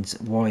Plains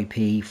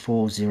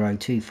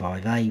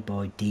YP4025A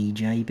by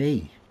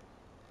DJB.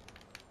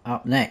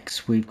 Up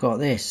next we've got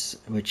this,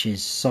 which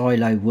is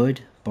Silo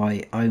Wood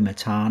by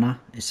Omatana.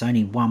 It's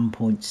only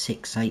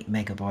 1.68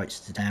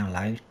 megabytes to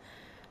download,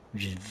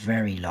 which is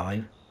very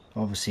low.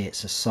 Obviously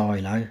it's a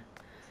silo.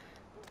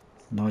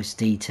 Nice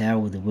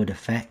detail with the wood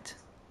effect.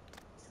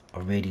 I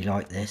really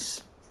like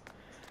this.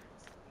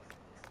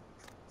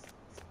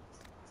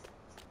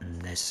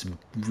 And there's some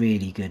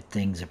really good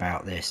things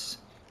about this.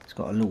 It's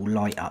got a little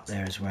light up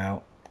there as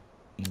well,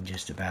 you can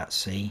just about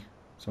see.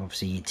 So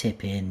obviously you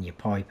tip in your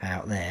pipe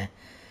out there.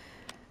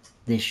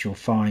 This you'll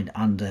find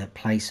under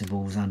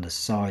placeables, under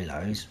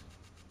silos,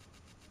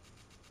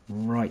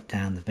 right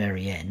down the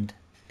very end.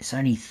 It's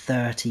only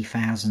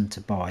 30,000 to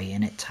buy,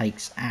 and it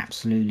takes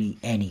absolutely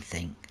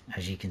anything,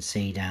 as you can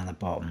see down the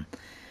bottom. It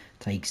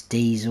takes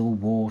diesel,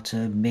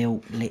 water,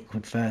 milk,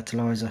 liquid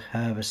fertilizer,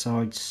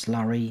 herbicides,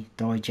 slurry,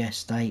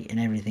 digestate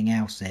and everything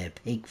else there,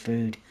 pig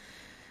food.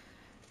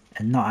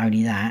 And not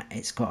only that,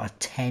 it's got a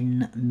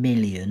 10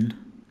 million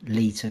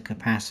litre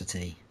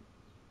capacity.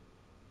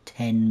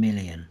 10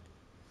 million.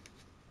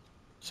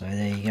 So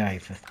there you go,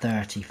 for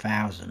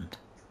 30,000.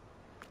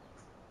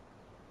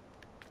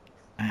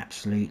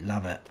 Absolute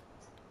love it.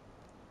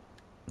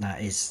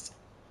 That is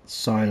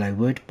Silo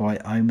Wood by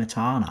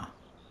Omatana.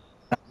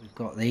 We've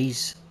got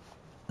these.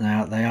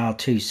 Now they are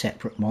two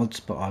separate mods,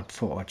 but I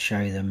thought I'd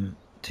show them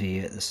to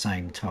you at the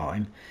same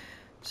time.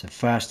 So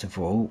first of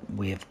all,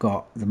 we have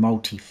got the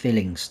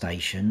multi-filling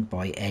station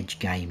by Edge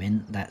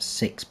Gaming. That's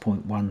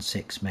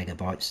 6.16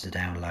 megabytes to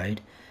download.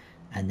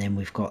 And then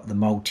we've got the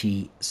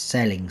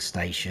multi-selling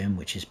station,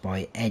 which is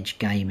by Edge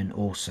Gaming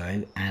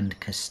also, and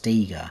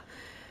Castiga.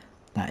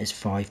 That is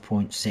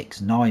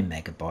 5.69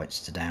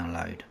 megabytes to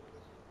download.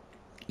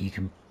 You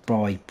can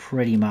buy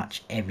pretty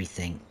much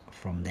everything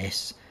from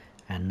this,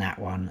 and that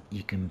one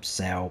you can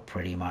sell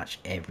pretty much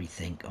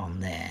everything on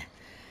there.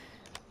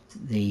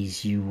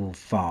 These you will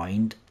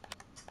find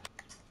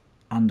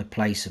under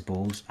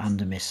placeables,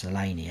 under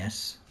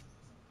miscellaneous.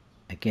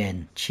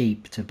 Again,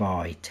 cheap to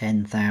buy,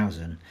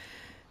 10,000.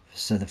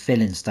 So the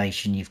filling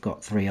station, you've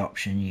got three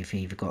options. You've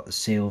either got the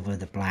silver,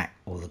 the black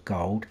or the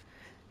gold.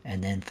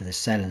 And then for the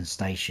selling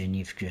station,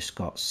 you've just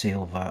got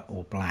silver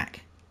or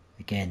black.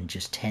 Again,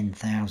 just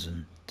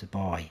 10,000 to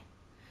buy.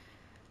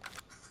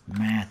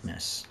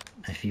 Madness.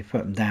 If you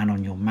put them down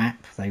on your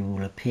map, they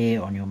will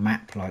appear on your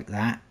map like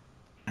that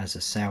as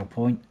a sell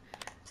point.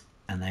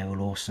 And they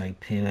will also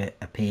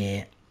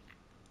appear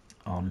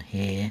on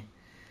here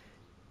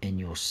in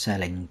your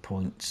selling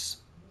points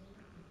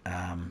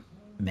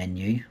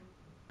menu.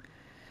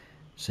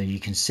 So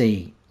you can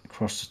see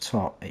across the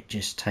top, it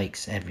just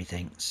takes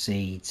everything.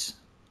 Seeds,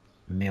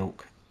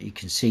 milk. You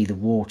can see the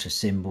water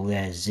symbol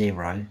there,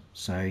 0.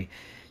 So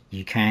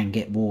you can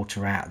get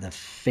water out of the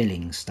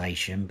filling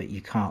station, but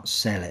you can't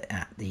sell it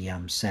at the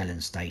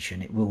selling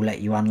station. It will let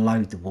you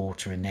unload the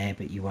water in there,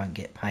 but you won't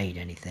get paid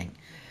anything.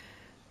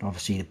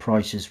 Obviously the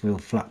prices will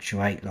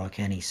fluctuate like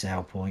any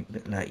sell point,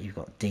 but look, you've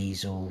got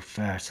diesel,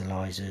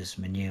 fertilizers,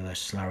 manure,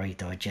 slurry,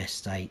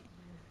 digestate,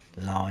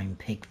 lime,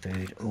 pig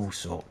food, all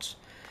sorts.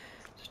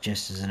 So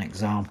just as an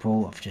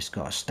example, I've just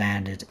got a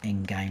standard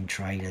in-game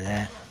trader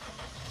there.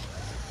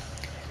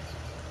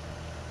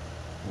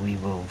 we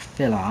will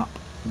fill up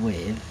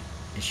with,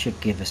 it should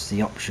give us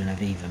the option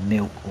of either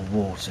milk or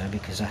water,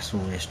 because that's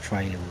all this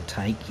trailer will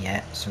take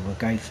yet. So we'll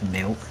go for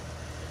milk.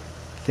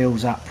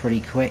 Fills up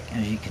pretty quick,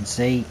 as you can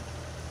see.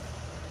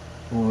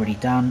 Already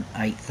done,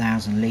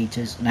 8,000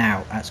 litres.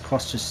 Now that's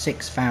cost us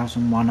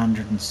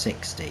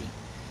 6,160.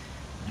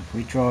 If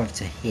we drive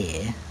to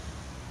here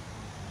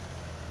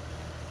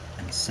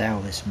and sell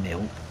this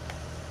milk,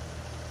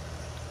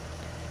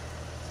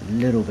 it's a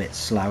little bit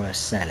slower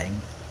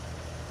selling,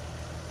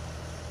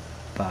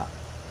 but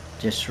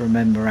just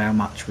remember how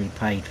much we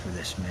paid for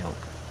this milk.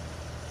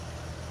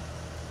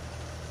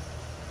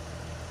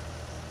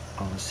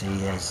 Obviously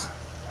there's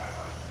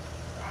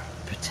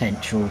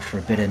potential for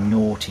a bit of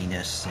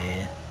naughtiness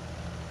here.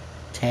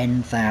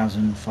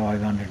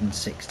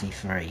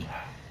 10,563.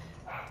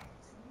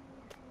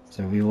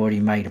 So we already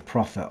made a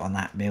profit on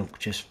that milk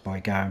just by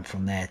going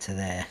from there to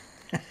there.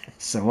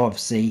 So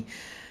obviously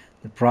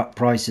the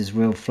prices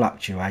will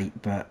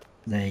fluctuate, but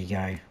there you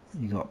go,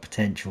 you got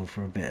potential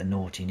for a bit of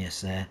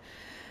naughtiness there.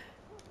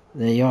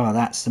 There you are,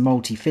 that's the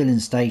multi-filling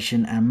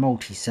station and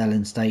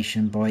multi-selling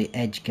station by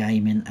Edge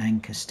Gaming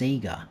and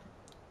Castiga.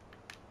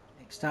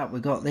 Next up we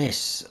got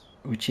this,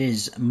 which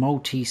is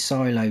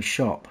Multi-Silo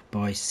Shop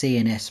by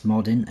CNS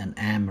Modding and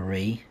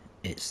Anne-Marie.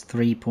 It's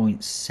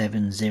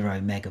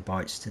 3.70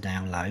 megabytes to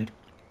download.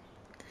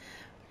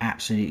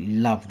 Absolutely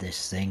love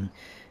this thing.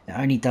 It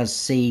only does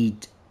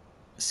seed,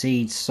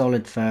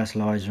 solid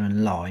fertilizer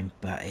and lime,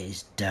 but it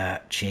is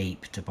dirt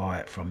cheap to buy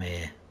it from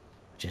here.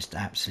 Just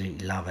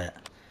absolutely love it.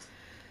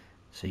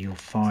 So you'll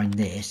find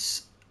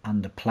this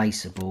under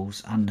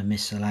placeables, under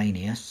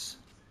miscellaneous,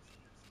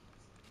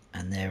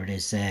 and there it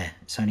is there.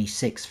 It's only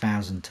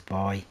 6,000 to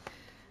buy.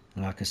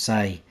 Like I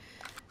say,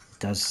 it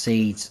does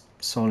seeds,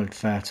 solid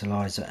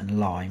fertilizer and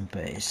lime,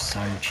 but it's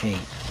so cheap.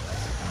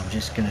 I'm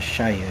just going to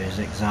show you as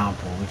an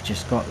example. We've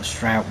just got the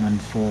Strautmann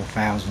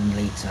 4,000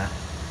 litre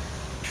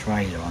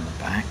trailer on the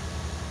back.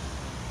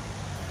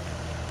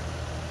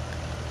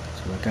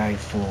 So we'll go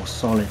for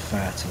solid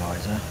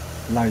fertilizer.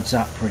 Loads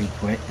up pretty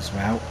quick as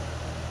well.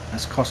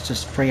 That's cost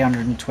us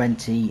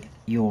 320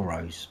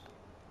 euros.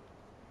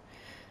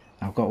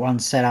 I've got one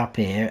set up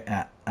here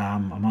at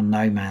I'm on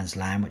No Man's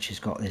Land, which has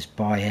got this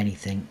buy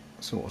anything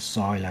sort of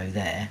silo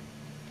there.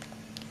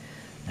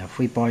 Now if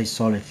we buy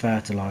solid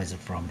fertilizer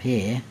from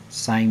here,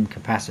 same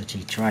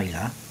capacity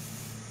trailer,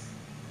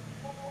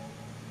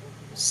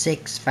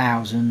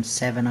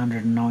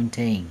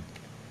 6,719.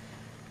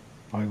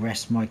 I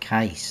rest my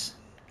case.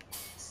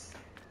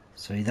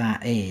 So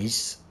that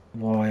is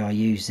why I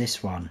use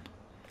this one,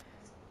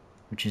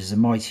 which is a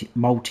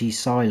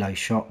multi-silo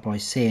shop by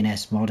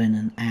CNS Modding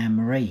and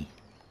Anne-Marie.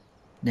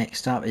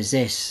 Next up is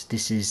this.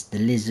 This is the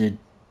Lizard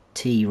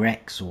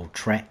T-Rex or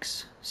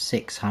Trex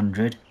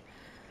 600.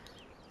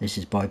 This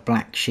is by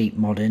Black Sheep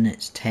Modding.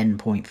 It's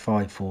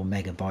 10.54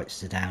 megabytes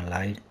to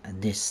download, and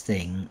this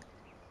thing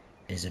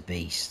is a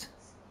beast.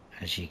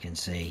 As you can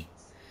see,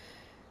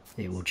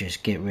 it will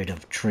just get rid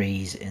of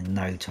trees in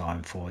no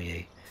time for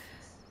you.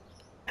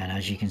 And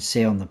as you can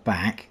see on the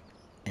back,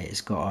 it's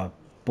got a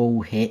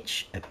ball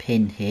hitch, a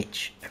pin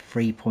hitch, a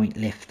 3-point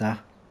lifter,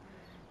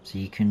 so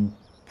you can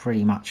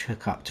pretty much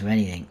hook up to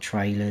anything,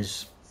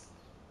 trailers,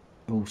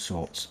 all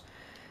sorts.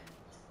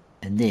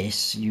 And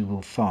this you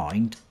will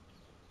find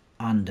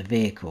under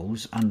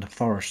vehicles, under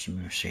forestry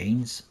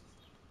machines,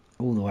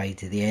 all the way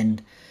to the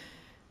end.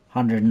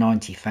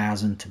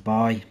 190,000 to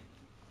buy.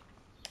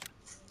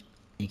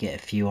 You get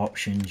a few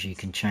options. You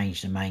can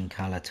change the main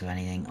colour to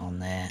anything on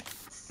there,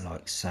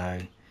 like so,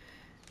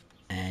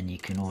 and you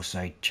can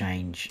also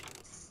change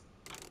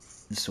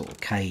the sort of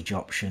cage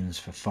options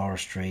for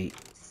forestry,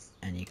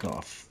 and you've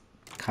got a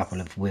couple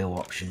of wheel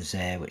options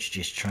there which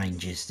just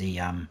changes the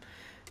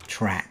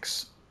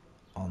tracks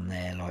on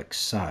there, like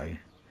so.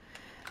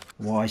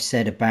 What I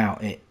said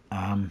about it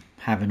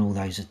having all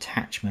those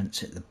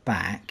attachments at the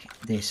back,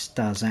 this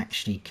does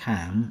actually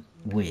come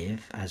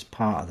with, as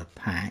part of the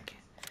pack,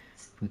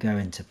 if we go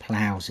into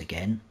ploughs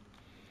again,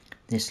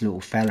 this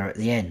little fella at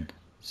the end.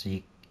 So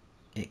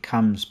it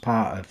comes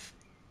part of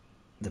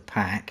the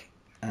pack,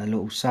 a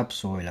little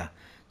subsoiler.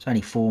 It's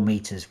only 4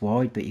 meters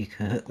wide, but you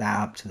can hook that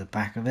up to the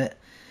back of it,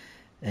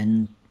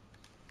 and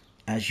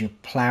as you're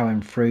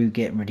ploughing through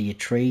getting rid of your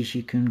trees,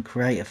 you can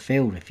create a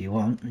field if you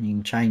want, and you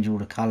can change all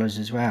the colours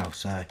as well.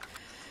 So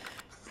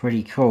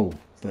pretty cool.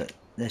 But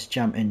let's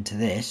jump into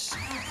this.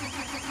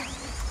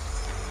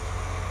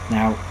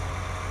 Now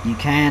you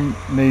can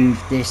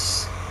move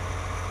this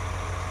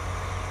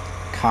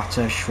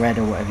cutter,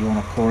 shredder, whatever you want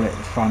to call it, the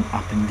front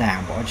up and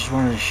down, but I just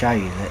wanted to show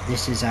you that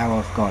this is how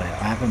I've got it.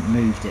 I haven't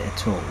moved it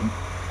at all.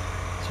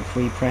 So if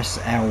we press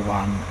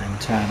L1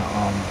 and turn it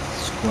on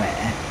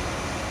square,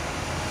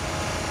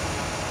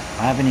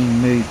 I haven't even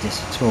moved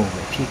this at all,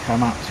 but if you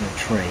come up to a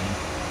tree,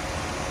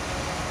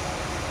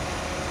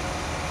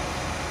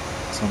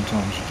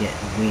 sometimes you get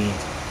a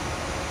weird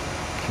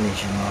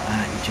collision like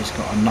that. You just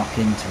got to knock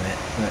into it,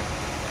 but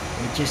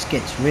it just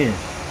gets rid of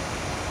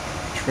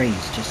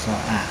trees just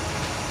like that.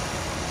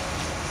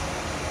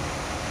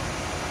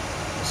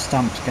 It's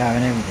stumps go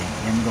and everything.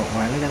 You haven't got to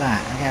worry. Look at that.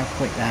 Look how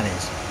quick that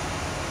is.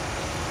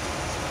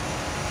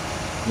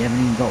 You haven't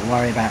even got to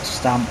worry about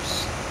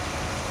stumps.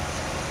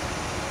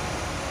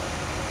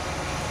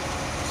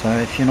 So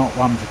if you're not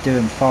one for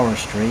doing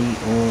forestry,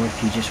 or if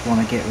you just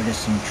want to get rid of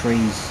some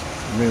trees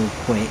real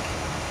quick,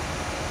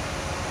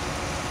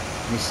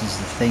 this is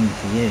the thing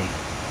for you.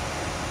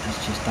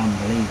 That's just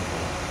unbelievable.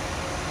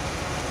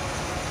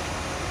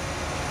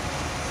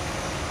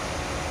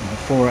 And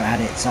before it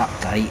had its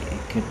update,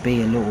 it could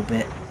be a little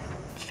bit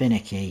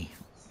finicky.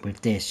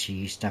 With this, you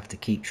used to have to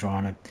keep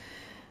trying to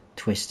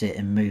twist it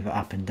and move it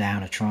up and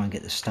down to try and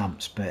get the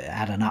stumps, but it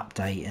had an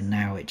update and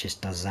now it just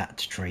does that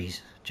to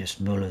trees, just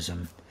mullers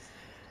them.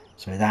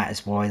 So that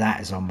is why that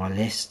is on my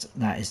list.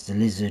 That is the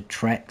Lizard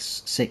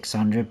Trex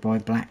 600 by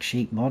Black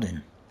Sheep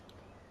Modding.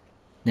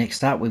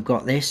 Next up we've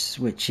got this,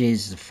 which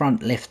is the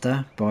Front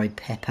Lifter by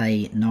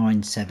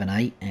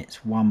FS19. It's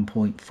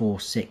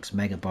 1.46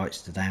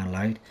 megabytes to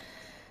download.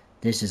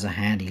 This is a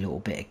handy little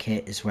bit of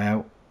kit as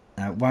well.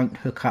 It won't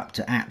hook up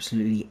to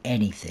absolutely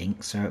anything,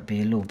 so it'll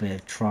be a little bit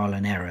of trial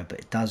and error, but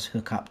it does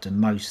hook up to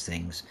most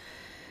things.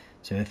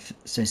 So if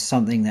there's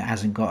something that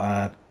hasn't got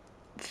a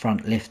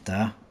front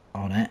lifter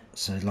on it,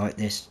 so like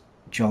this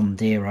John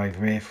Deere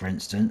over here for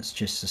instance,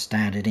 just a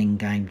standard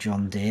in-game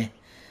John Deere,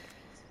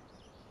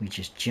 we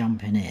just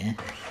jump in here.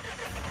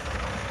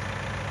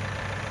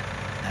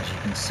 As you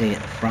can see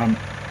at the front,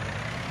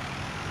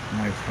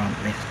 no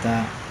front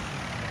lifter.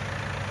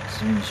 As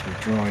soon as we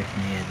drive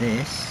near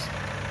this,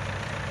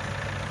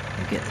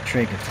 we get the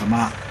trigger come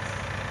up,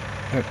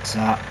 hooks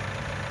up.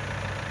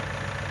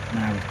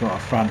 Now we've got a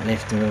front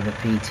lifter with a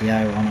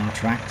PTO on our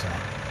tractor.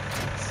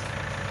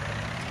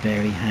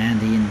 Very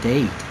handy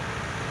indeed.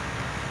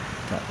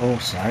 But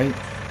also,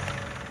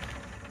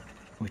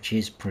 which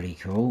is pretty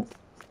cool,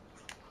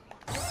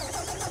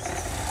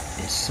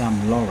 is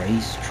some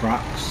lorries,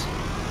 trucks,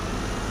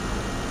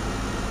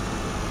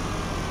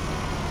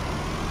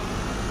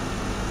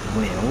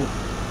 will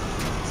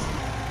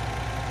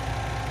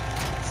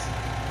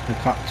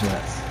hook up to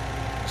it.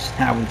 So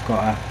now we've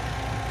got a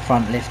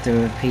front lifter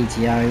with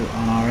PTO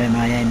on our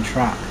MAN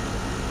truck.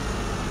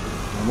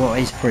 And what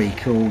is pretty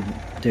cool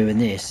doing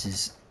this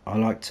is I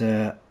like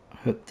to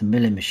hook the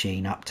milling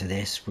machine up to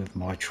this with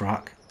my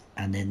truck,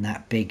 and then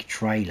that big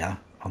trailer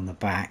on the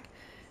back,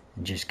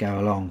 and just go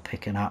along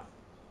picking up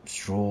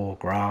straw,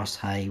 grass,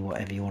 hay,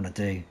 whatever you want to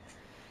do.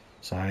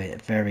 So a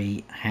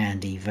very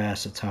handy,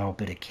 versatile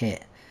bit of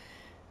kit.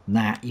 And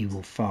that you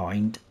will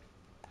find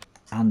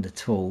under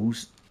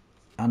tools,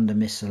 under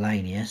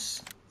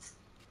miscellaneous,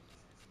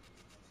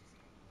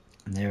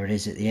 and there it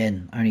is at the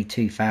end. Only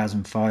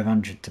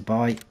 2,500 to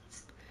buy.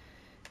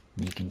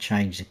 And you can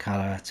change the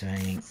colour to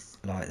anything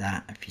like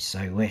that if you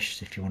so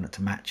wished, if you wanted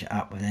to match it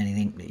up with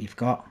anything that you've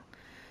got.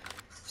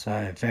 So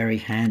a very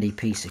handy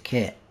piece of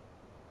kit.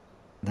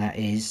 That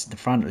is the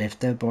Front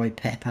Lifter by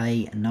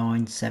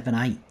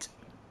FS19.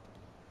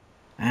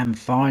 And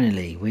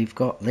finally we've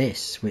got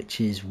this,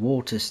 which is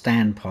Water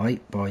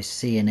Standpipe by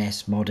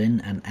CNS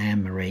Modding and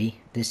Anne Marie.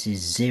 This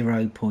is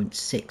 0.61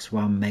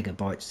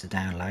 megabytes to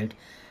download,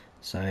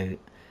 so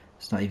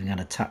it's not even going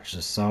to touch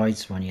the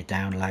sides when you're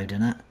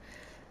downloading it.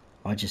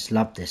 I just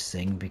love this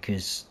thing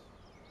because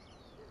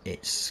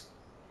it's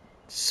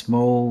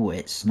small,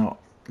 it's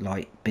not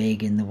like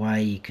big in the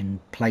way, you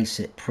can place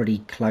it pretty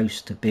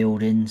close to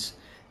buildings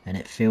and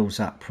it fills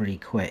up pretty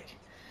quick.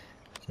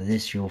 So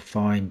this you'll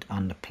find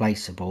under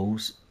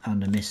placeables,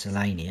 under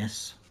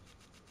miscellaneous.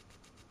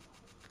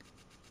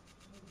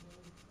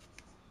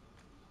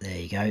 There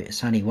you go,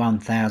 it's only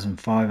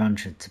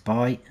 1,500 to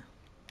buy.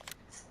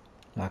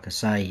 Like I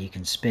say, you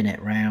can spin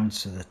it round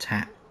so the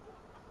tap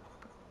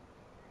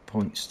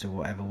points to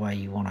whatever way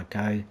you want to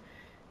go.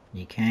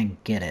 You can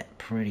get it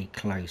pretty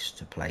close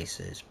to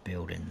places,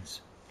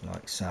 buildings,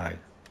 like so.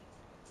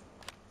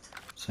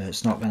 So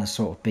it's not going to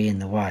sort of be in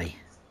the way.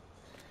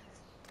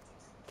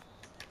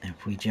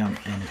 If we jump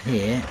in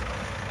here,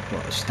 we've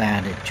got a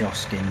standard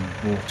Joskin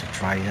water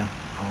trailer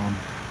on.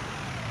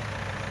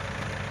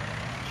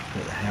 Just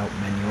put the help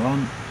menu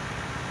on.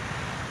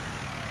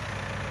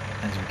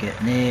 As we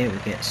get near, we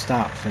get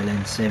start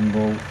filling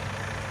symbol.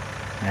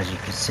 As you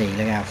can see,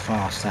 look how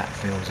fast that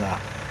fills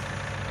up.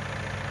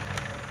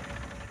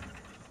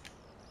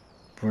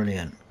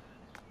 Brilliant.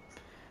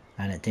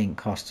 And it didn't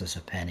cost us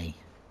a penny.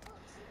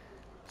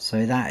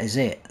 So that is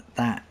it.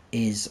 That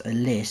is a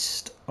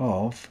list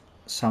of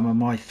some of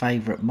my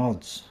favourite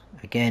mods.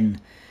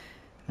 Again,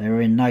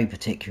 they're in no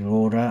particular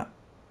order.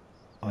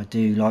 I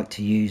do like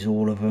to use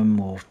all of them,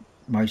 or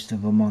most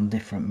of them, on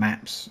different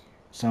maps.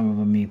 Some of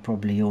them you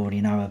probably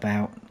already know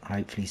about,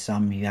 hopefully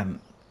some you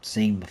haven't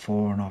seen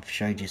before and I've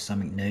showed you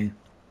something new.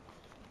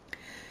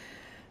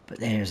 But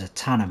there's a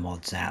ton of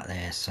mods out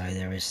there, so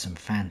there is some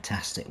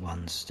fantastic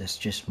ones. That's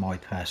just my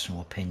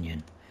personal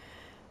opinion.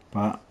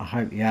 But I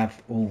hope you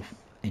have all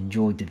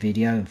enjoyed the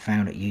video and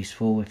found it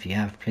useful. If you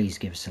have, please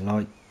give us a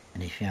like,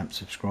 and if you haven't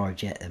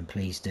subscribed yet, then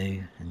please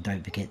do, and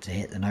don't forget to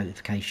hit the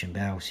notification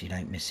bell so you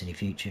don't miss any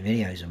future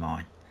videos of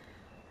mine.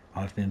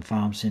 I've been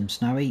Farm Sim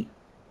Snowy.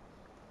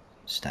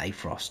 Stay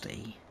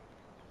frosty.